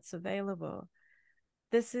support that's available,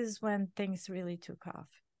 this is when things really took off.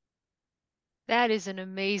 That is an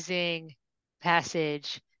amazing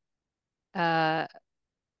passage uh,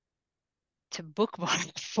 to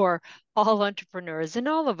bookmark for all entrepreneurs and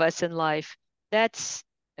all of us in life. That's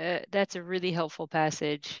that's a really helpful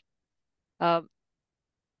passage. Um,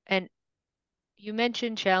 and you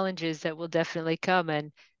mentioned challenges that will definitely come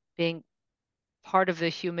and being part of the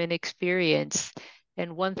human experience.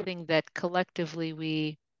 And one thing that collectively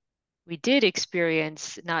we did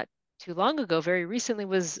experience not too long ago, very recently,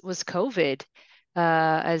 was COVID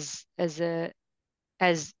as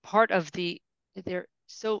part of there are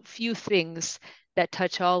so few things that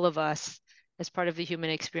touch all of us as part of the human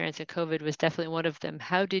experience, and COVID was definitely one of them.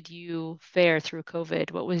 How did you fare through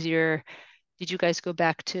COVID? Did you guys go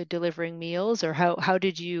back to delivering meals, or how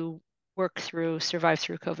did you survive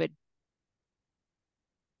through COVID?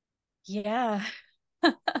 Yeah.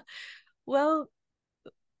 Well,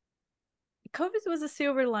 COVID was a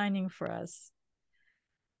silver lining for us.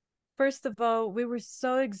 First of all, we were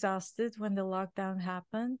so exhausted when the lockdown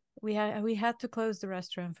happened. We had to close the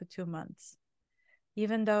restaurant for 2 months,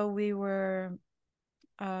 even though we were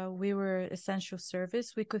essential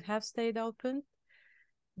service. We could have stayed open,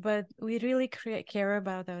 but we really care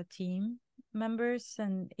about our team members,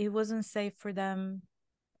 and it wasn't safe for them,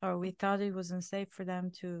 or we thought it wasn't safe for them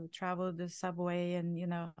to travel the subway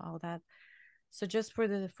and all that. So just for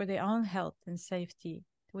their own health and safety,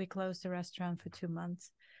 we closed the restaurant for 2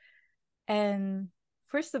 months. And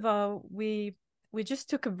first of all, we just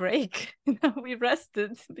took a break. We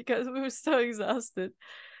rested because we were so exhausted.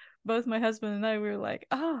 Both my husband and I were like,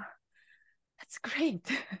 "Oh, that's great."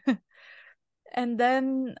 and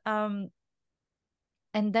then um,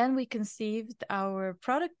 and then we conceived our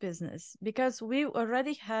product business because we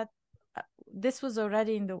already had this was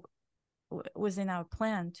already was in our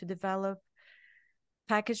plan to develop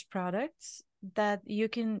packaged products that you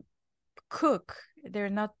can cook. They're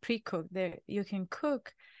not pre-cooked. You can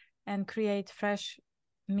cook and create fresh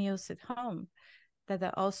meals at home that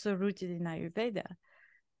are also rooted in Ayurveda.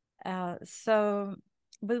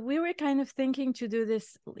 But we were kind of thinking to do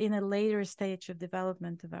this in a later stage of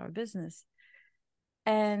development of our business.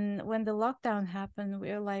 And when the lockdown happened,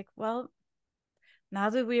 we were like, well,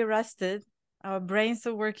 now that we are rested, our brains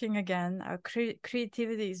are working again, our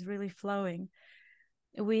creativity is really flowing.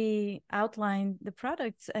 We outlined the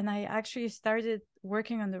products, and I actually started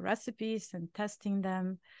working on the recipes and testing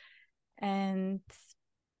them. And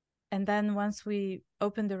then once we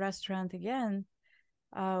opened the restaurant again,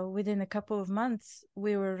 within a couple of months,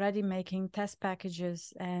 we were already making test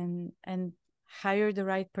packages and hire the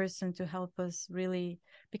right person to help us really,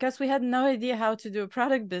 because we had no idea how to do a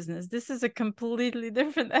product business. This is a completely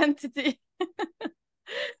different entity.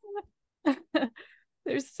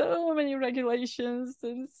 There's so many regulations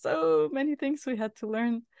and so many things we had to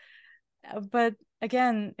learn. But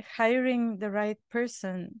again, hiring the right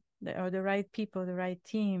person or the right people, the right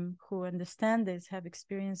team who understand this, have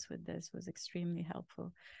experience with this, was extremely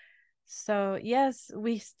helpful. So yes,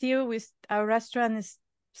 our restaurant is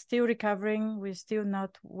still recovering. We're still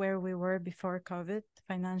not where we were before COVID,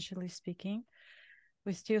 financially speaking.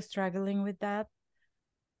 We're still struggling with that.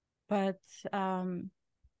 But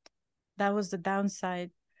that was the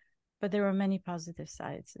downside. But there were many positive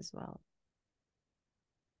sides as well.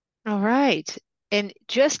 All right. And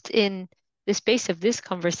just in the space of this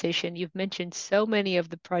conversation, you've mentioned so many of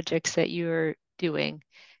the projects that you're doing.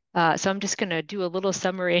 So I'm just going to do a little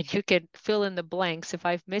summary and you can fill in the blanks if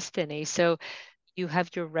I've missed any. So you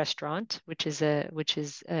have your restaurant, which is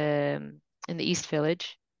in the East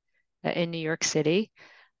Village in New York City.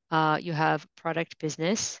 You have product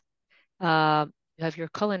business. You have your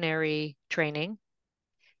culinary training,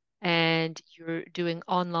 and you're doing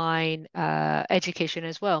online education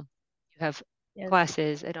as well. You have Yes.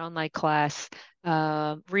 classes, an online class,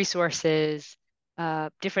 resources,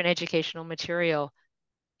 different educational material.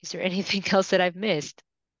 Is there anything else that I've missed?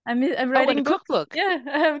 I'm Oh, and a writing books. cookbook Yeah,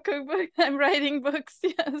 I have a cookbook. I'm writing books.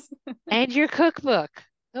 Yes. and your cookbook.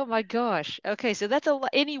 Oh my gosh. Okay, so that's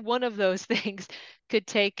any one of those things could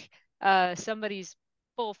take somebody's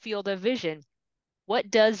full field of vision. What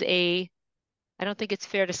does I don't think it's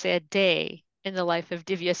fair to say a day in the life of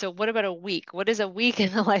Divya. So what about a week? What does a week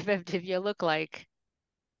in the life of Divya look like?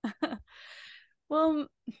 Well,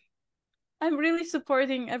 I'm really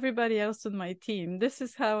supporting everybody else on my team. This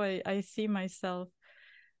is how I see myself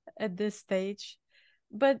at this stage.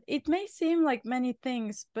 But it may seem like many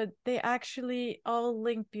things, but they actually all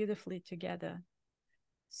link beautifully together.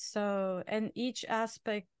 So, and each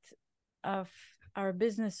aspect of our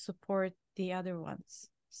business support the other ones.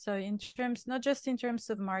 So in terms, not just in terms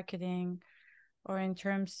of marketing or in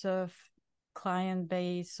terms of client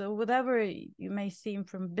base or whatever you may seem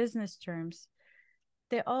from business terms,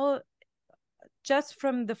 they all just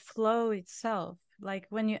from the flow itself. Like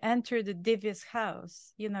when you enter the Divya's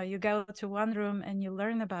house, you go to one room and you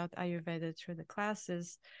learn about Ayurveda through the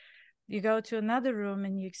classes. You go to another room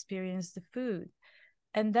and you experience the food.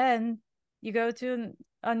 And then you go to,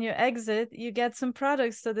 on your exit, you get some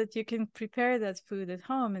products so that you can prepare that food at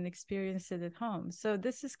home and experience it at home. So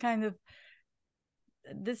this is kind of,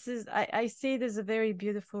 I see it as a very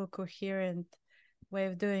beautiful, coherent way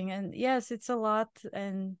of doing. And yes, it's a lot,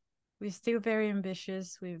 and we're still very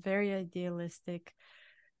ambitious, we're very idealistic,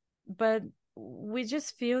 but we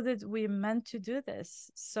just feel that we're meant to do this,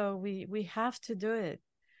 so we have to do it.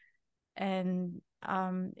 And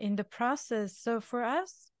in the process, so for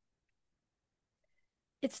us,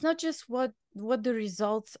 it's not just what the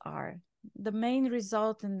results are. The main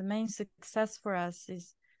result and the main success for us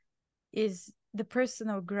is the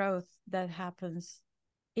personal growth that happens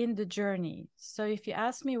in the journey. So if you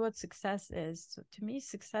ask me what success is, so to me,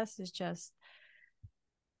 success is just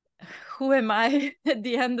who am I at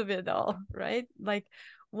the end of it all, right? Like,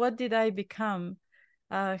 what did I become?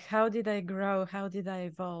 How did I grow? How did I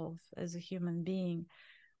evolve as a human being?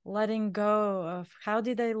 Letting go of, how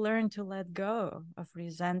did I learn to let go of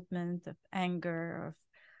resentment, of anger, of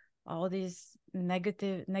all these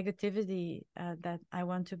negativity that I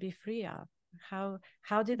want to be free of?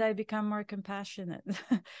 How did I become more compassionate?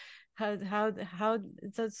 how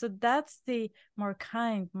so that's the more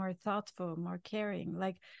kind, more thoughtful, more caring.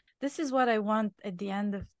 Like, this is what I want at the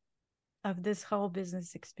end of this whole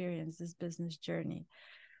business experience, this business journey.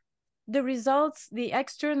 The results, the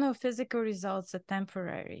external physical results, are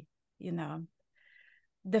temporary.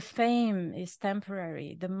 The fame is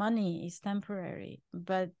temporary, the money is temporary,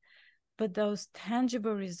 but those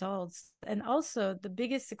tangible results. And also the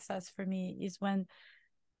biggest success for me is when,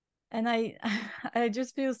 and I I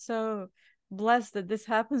just feel so blessed that this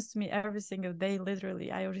happens to me every single day.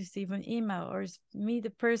 Literally, I receive an email or meet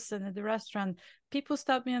a person at the restaurant. People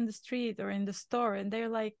stop me on the street or in the store and they're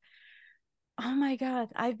like, oh my God,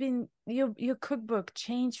 your cookbook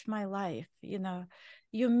changed my life.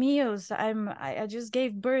 Your meals, I just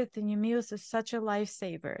gave birth, and your meals is such a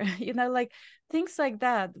lifesaver. Like things like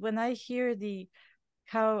that. When I hear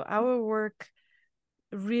how our work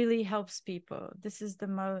really helps people, this is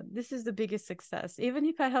the biggest success. Even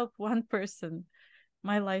if I help one person,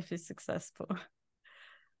 my life is successful.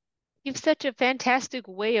 You've such a fantastic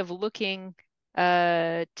way of looking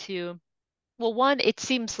to, well, one, it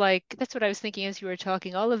seems like that's what I was thinking as you were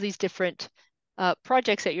talking. All of these different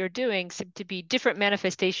projects that you're doing seem to be different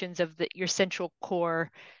manifestations of your central core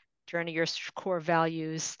journey, your core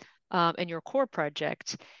values, and your core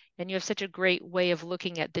project. And you have such a great way of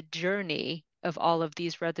looking at the journey of all of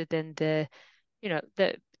these rather than the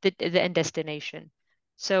end destination.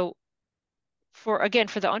 So for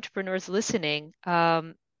the entrepreneurs listening,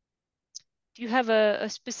 do you have a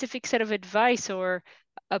specific set of advice or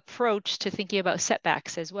approach to thinking about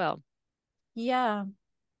setbacks as well? Yeah.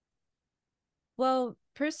 Well,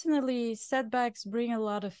 personally, setbacks bring a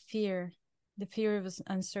lot of fear, the fear of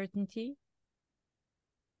uncertainty.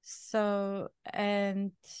 So,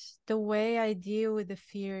 and the way I deal with the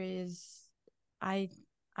fear is I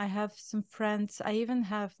I have some friends, I even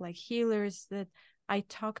have like healers that I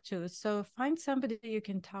talk to. So find somebody you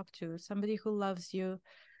can talk to, somebody who loves you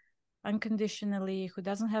unconditionally, who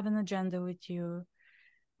doesn't have an agenda with you,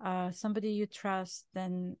 somebody you trust,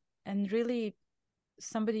 and really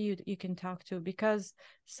somebody you can talk to, because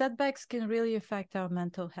setbacks can really affect our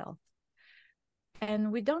mental health. And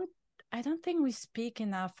I don't think we speak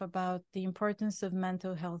enough about the importance of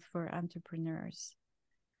mental health for entrepreneurs.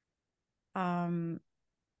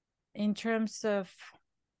 In terms of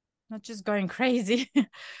not just going crazy,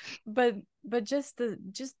 but just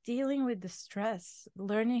dealing with the stress,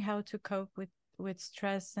 learning how to cope with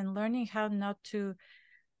stress, and learning how to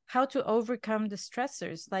overcome the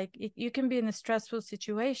stressors. Like you can be in a stressful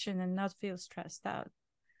situation and not feel stressed out.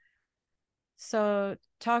 So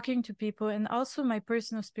talking to people, and also my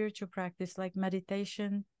personal spiritual practice like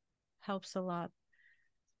meditation helps a lot,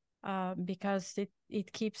 because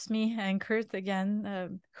it keeps me anchored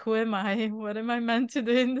again. Who am I? What am I meant to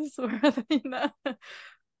do in this world?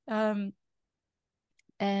 Um,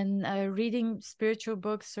 and reading spiritual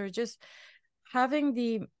books, or just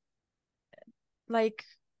having like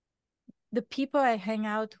the people I hang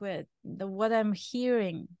out with, what I'm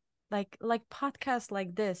hearing, like podcasts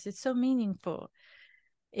like this. It's so meaningful.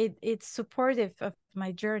 It's supportive of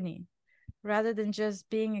my journey, rather than just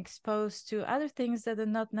being exposed to other things that are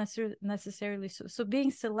not necessarily so being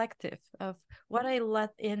selective of what I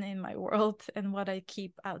let in my world and what I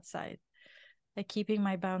keep outside, like keeping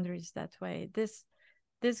my boundaries that way. This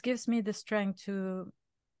gives me the strength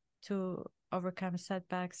to overcome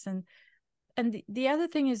setbacks. And the other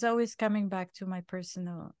thing is always coming back to my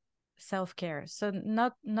personal self-care. So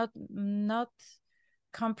not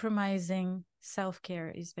compromising self-care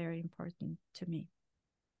is very important to me.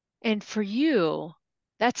 And for you,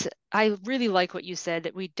 I really like what you said,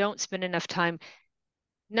 that we don't spend enough time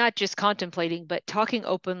not just contemplating, but talking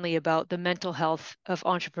openly about the mental health of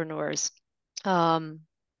entrepreneurs. Um,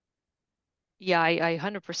 yeah, I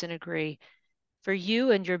 100% agree. For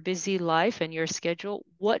you and your busy life and your schedule,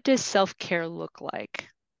 what does self-care look like?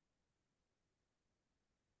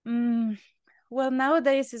 Well,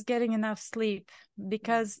 nowadays is getting enough sleep,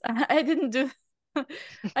 because I didn't do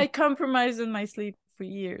I compromised on my sleep for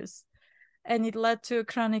years, and it led to a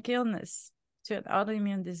chronic illness, to an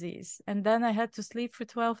autoimmune disease. And then I had to sleep for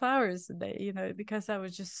 12 hours a day, because I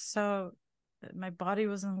was just my body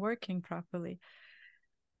wasn't working properly.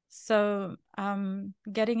 So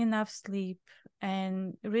getting enough sleep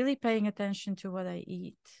and really paying attention to what I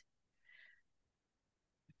eat.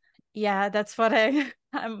 Yeah, that's what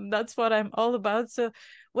that's what I'm all about. So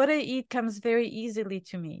what I eat comes very easily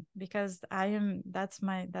to me, because that's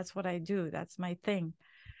what I do. That's my thing.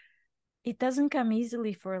 It doesn't come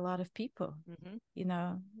easily for a lot of people.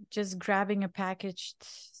 Just grabbing a packaged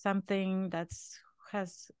something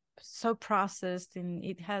has so processed, and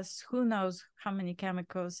it has who knows how many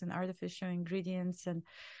chemicals and artificial ingredients,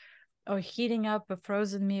 or heating up a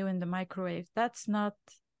frozen meal in the microwave. That's not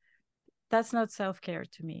self-care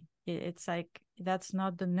to me. It's like, that's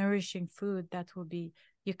not the nourishing food that will be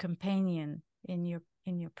your companion in your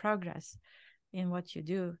progress, in what you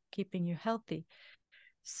do, keeping you healthy.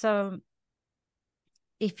 So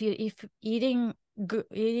if eating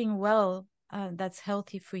well, that's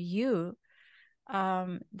healthy for you,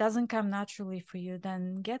 doesn't come naturally for you,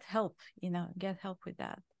 then get help. Get help with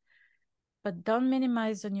that. But don't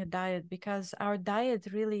minimize on your diet, because our diet,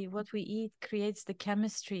 really what we eat, creates the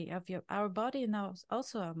chemistry of our body, and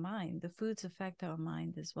also our mind. The foods affect our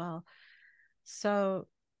mind as well. So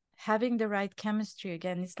having the right chemistry,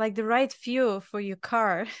 again, it's like the right fuel for your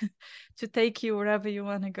car to take you wherever you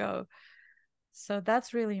want to go. So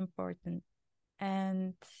that's really important.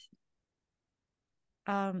 And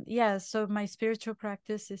so my spiritual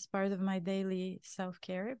practice is part of my daily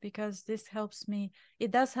self-care, because this helps me.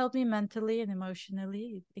 It does help me mentally and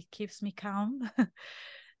emotionally. It keeps me calm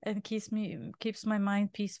and keeps my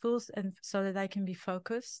mind peaceful, and so that I can be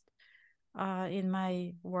focused in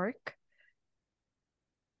my work.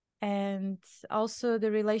 And also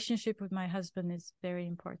the relationship with my husband is very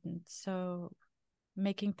important, so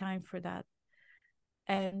making time for that.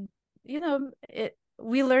 And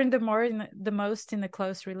we learn the most in a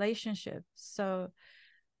close relationship. So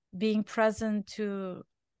being present to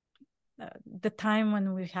the time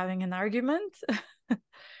when we're having an argument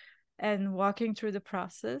and walking through the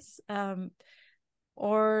process,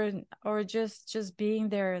 or just being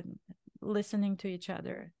there, listening to each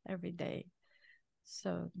other every day.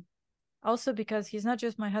 So also, because he's not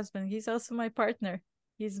just my husband, he's also my partner.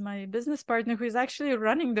 He's my business partner, who is actually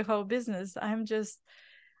running the whole business.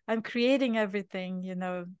 I'm creating everything,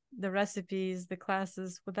 the recipes, the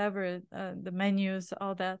classes, whatever, the menus,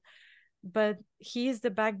 all that. But he is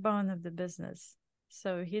the backbone of the business.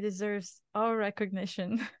 So he deserves all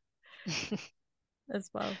recognition as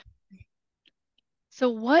well. So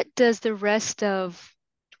what does the rest of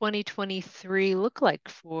 2023 look like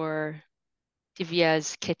for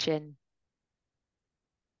Divya's Kitchen?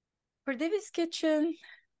 For Divya's Kitchen,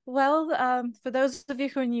 well, for those of you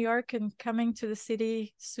who are in New York and coming to the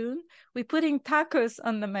city soon, we're putting tacos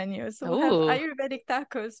on the menu. So we'll have Ayurvedic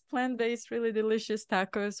tacos, plant-based, really delicious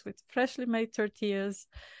tacos with freshly made tortillas.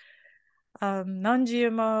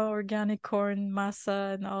 non-GMO, organic corn,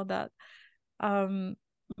 masa, and all that.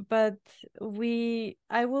 But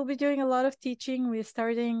I will be doing a lot of teaching. We're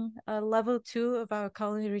starting level 2 of our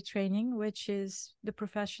culinary training, which is the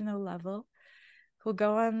professional level.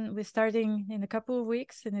 We're starting in a couple of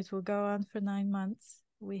weeks, and it will go on for 9 months.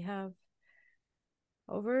 We have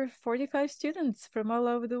over 45 students from all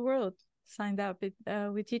over the world signed up.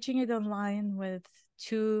 We're teaching it online with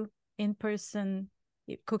 2 in-person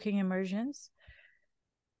cooking immersions.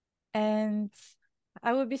 And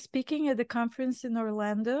I will be speaking at the conference in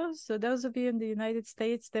Orlando. So those of you in the United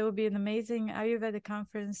States, there will be an amazing Ayurveda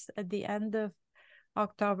conference at the end of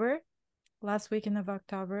October, last weekend of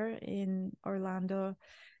October in Orlando.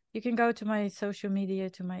 You can go to my social media,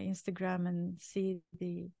 to my Instagram, and see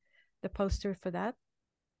the poster for that.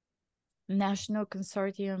 National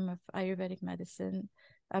Consortium of Ayurvedic Medicine.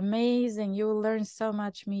 Amazing. You will learn so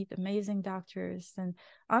much, meet amazing doctors and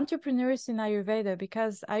entrepreneurs in Ayurveda,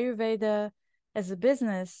 because Ayurveda as a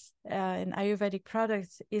business and Ayurvedic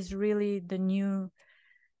products is really the new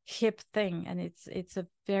hip thing, and it's a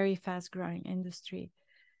very fast growing industry.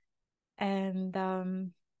 And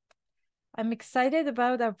I'm excited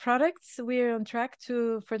about our products. We're on track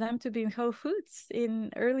for them to be in Whole Foods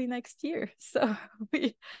in early next year. So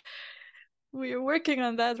we are working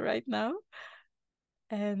on that right now.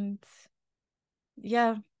 And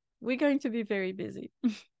yeah, we're going to be very busy.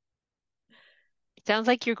 Sounds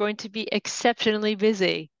like you're going to be exceptionally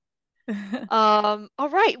busy. All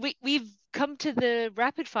right, we've come to the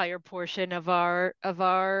rapid fire portion of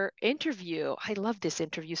our interview. I love this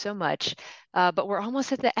interview so much, but we're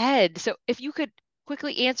almost at the end. So if you could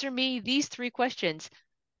quickly answer me these 3 questions,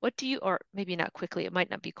 or maybe not quickly, it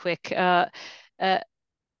might not be quick. The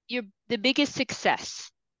biggest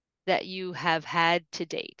success that you have had to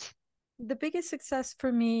date. The biggest success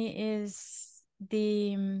for me is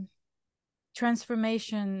the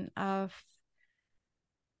transformation of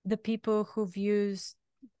the people who've used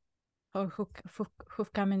or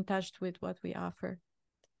who've come in touch with what we offer.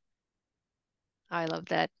 I love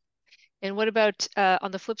that. And what about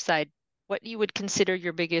on the flip side, what you would consider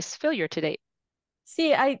your biggest failure to date?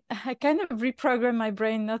 See, I kind of reprogram my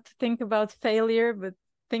brain not to think about failure, but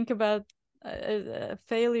think about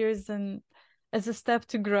failures and as a step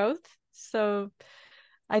to growth. So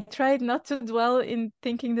I tried not to dwell in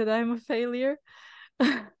thinking that I'm a failure.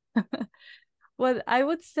 What I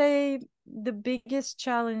would say the biggest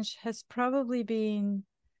challenge has probably been,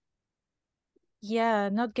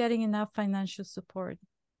 not getting enough financial support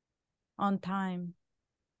on time.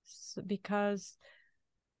 Because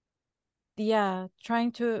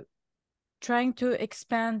trying to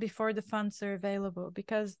expand before the funds are available,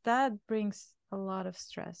 because that brings a lot of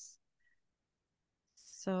stress.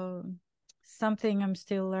 So something I'm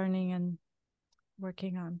still learning and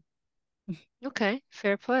working on. Okay,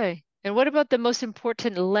 fair play. And what about the most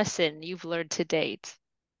important lesson you've learned to date?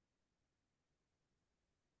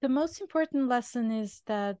 The most important lesson is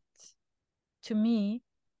that, to me,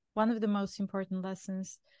 one of the most important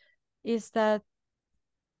lessons is that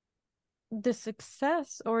the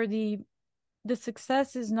success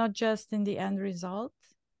is not just in the end result,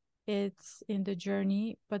 it's in the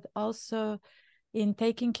journey, but also in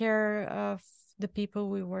taking care of the people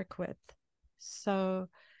we work with. So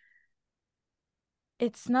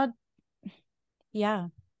it's not,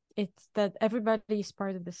 it's that everybody is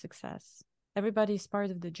part of the success. Everybody is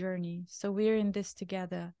part of the journey. So we're in this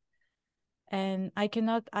together. And I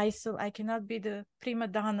cannot be the prima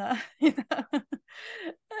donna, I'm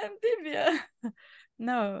Divya.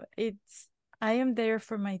 No, I am there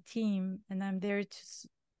for my team, and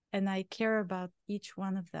and I care about each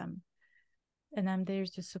one of them, and I'm there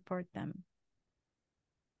to support them.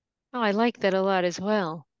 Oh, I like that a lot as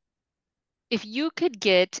well. If you could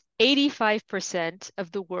get 85%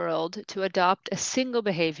 of the world to adopt a single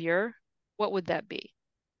behavior, what would that be?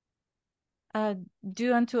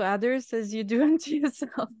 Do unto others as you do unto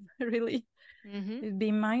yourself. Really, Mm-hmm.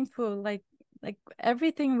 be mindful. Like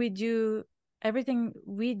everything we do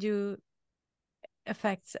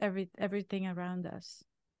affects everything around us.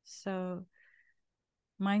 So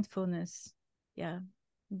mindfulness,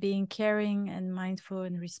 being caring and mindful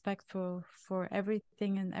and respectful for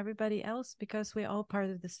everything and everybody else, because we're all part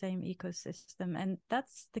of the same ecosystem, and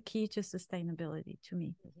that's the key to sustainability to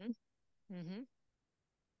me. Mm-hmm. Mm-hmm.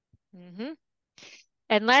 Mm-hmm.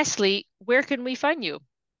 And lastly, where can we find you?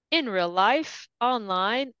 In real life,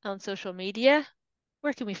 online, on social media?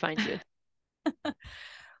 Where can we find you?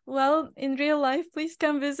 Well, in real life, please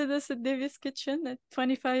come visit us at Divya's Kitchen at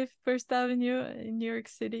 25 First Avenue in New York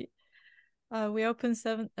City. We open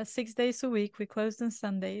 6 days a week. We close on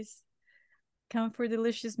Sundays. come for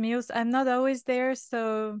delicious meals. I'm not always there,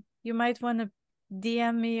 so you might want to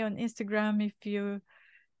DM me on Instagram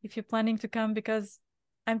if you're planning to come, because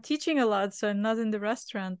I'm teaching a lot, so I'm not in the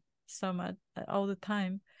restaurant so much all the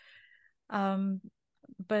time.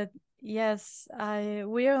 But yes,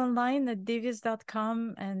 we are online at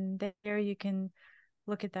divyas.com, and there you can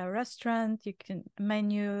look at our restaurant, you can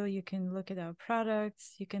menu, you can look at our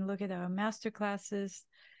products, you can look at our master classes.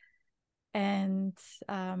 And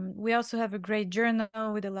we also have a great journal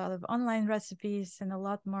with a lot of online recipes and a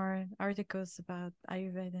lot more articles about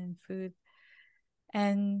Ayurveda and food.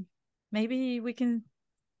 And maybe we can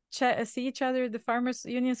see each other at the Farmers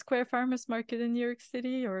Union Square Farmers Market in New York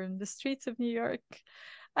City, or in the streets of New York.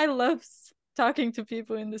 I love talking to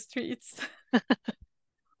people in the streets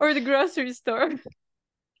or the grocery store.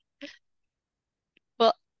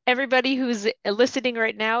 Well, everybody who's listening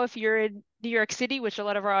right now, if you're in New York City, which a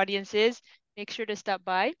lot of our audience is, make sure to stop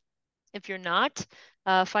by. If you're not,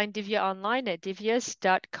 find Divya online at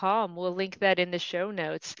divyas.com. We'll link that in the show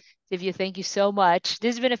notes. Divya, thank you so much.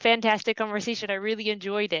 This has been a fantastic conversation. I really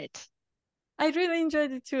enjoyed it. I really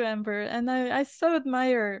enjoyed it too, Amber, and I so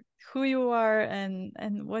admire who you are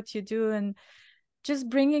and what you do, and just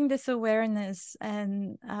bringing this awareness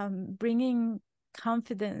and bringing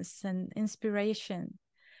confidence and inspiration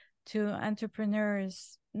to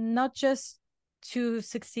entrepreneurs, not just to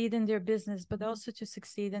succeed in their business, but also to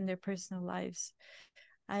succeed in their personal lives.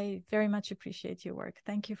 I very much appreciate your work.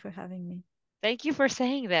 Thank you for having me. Thank you for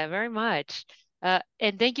saying that very much.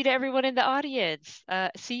 And thank you to everyone in the audience.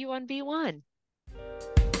 See you on B1.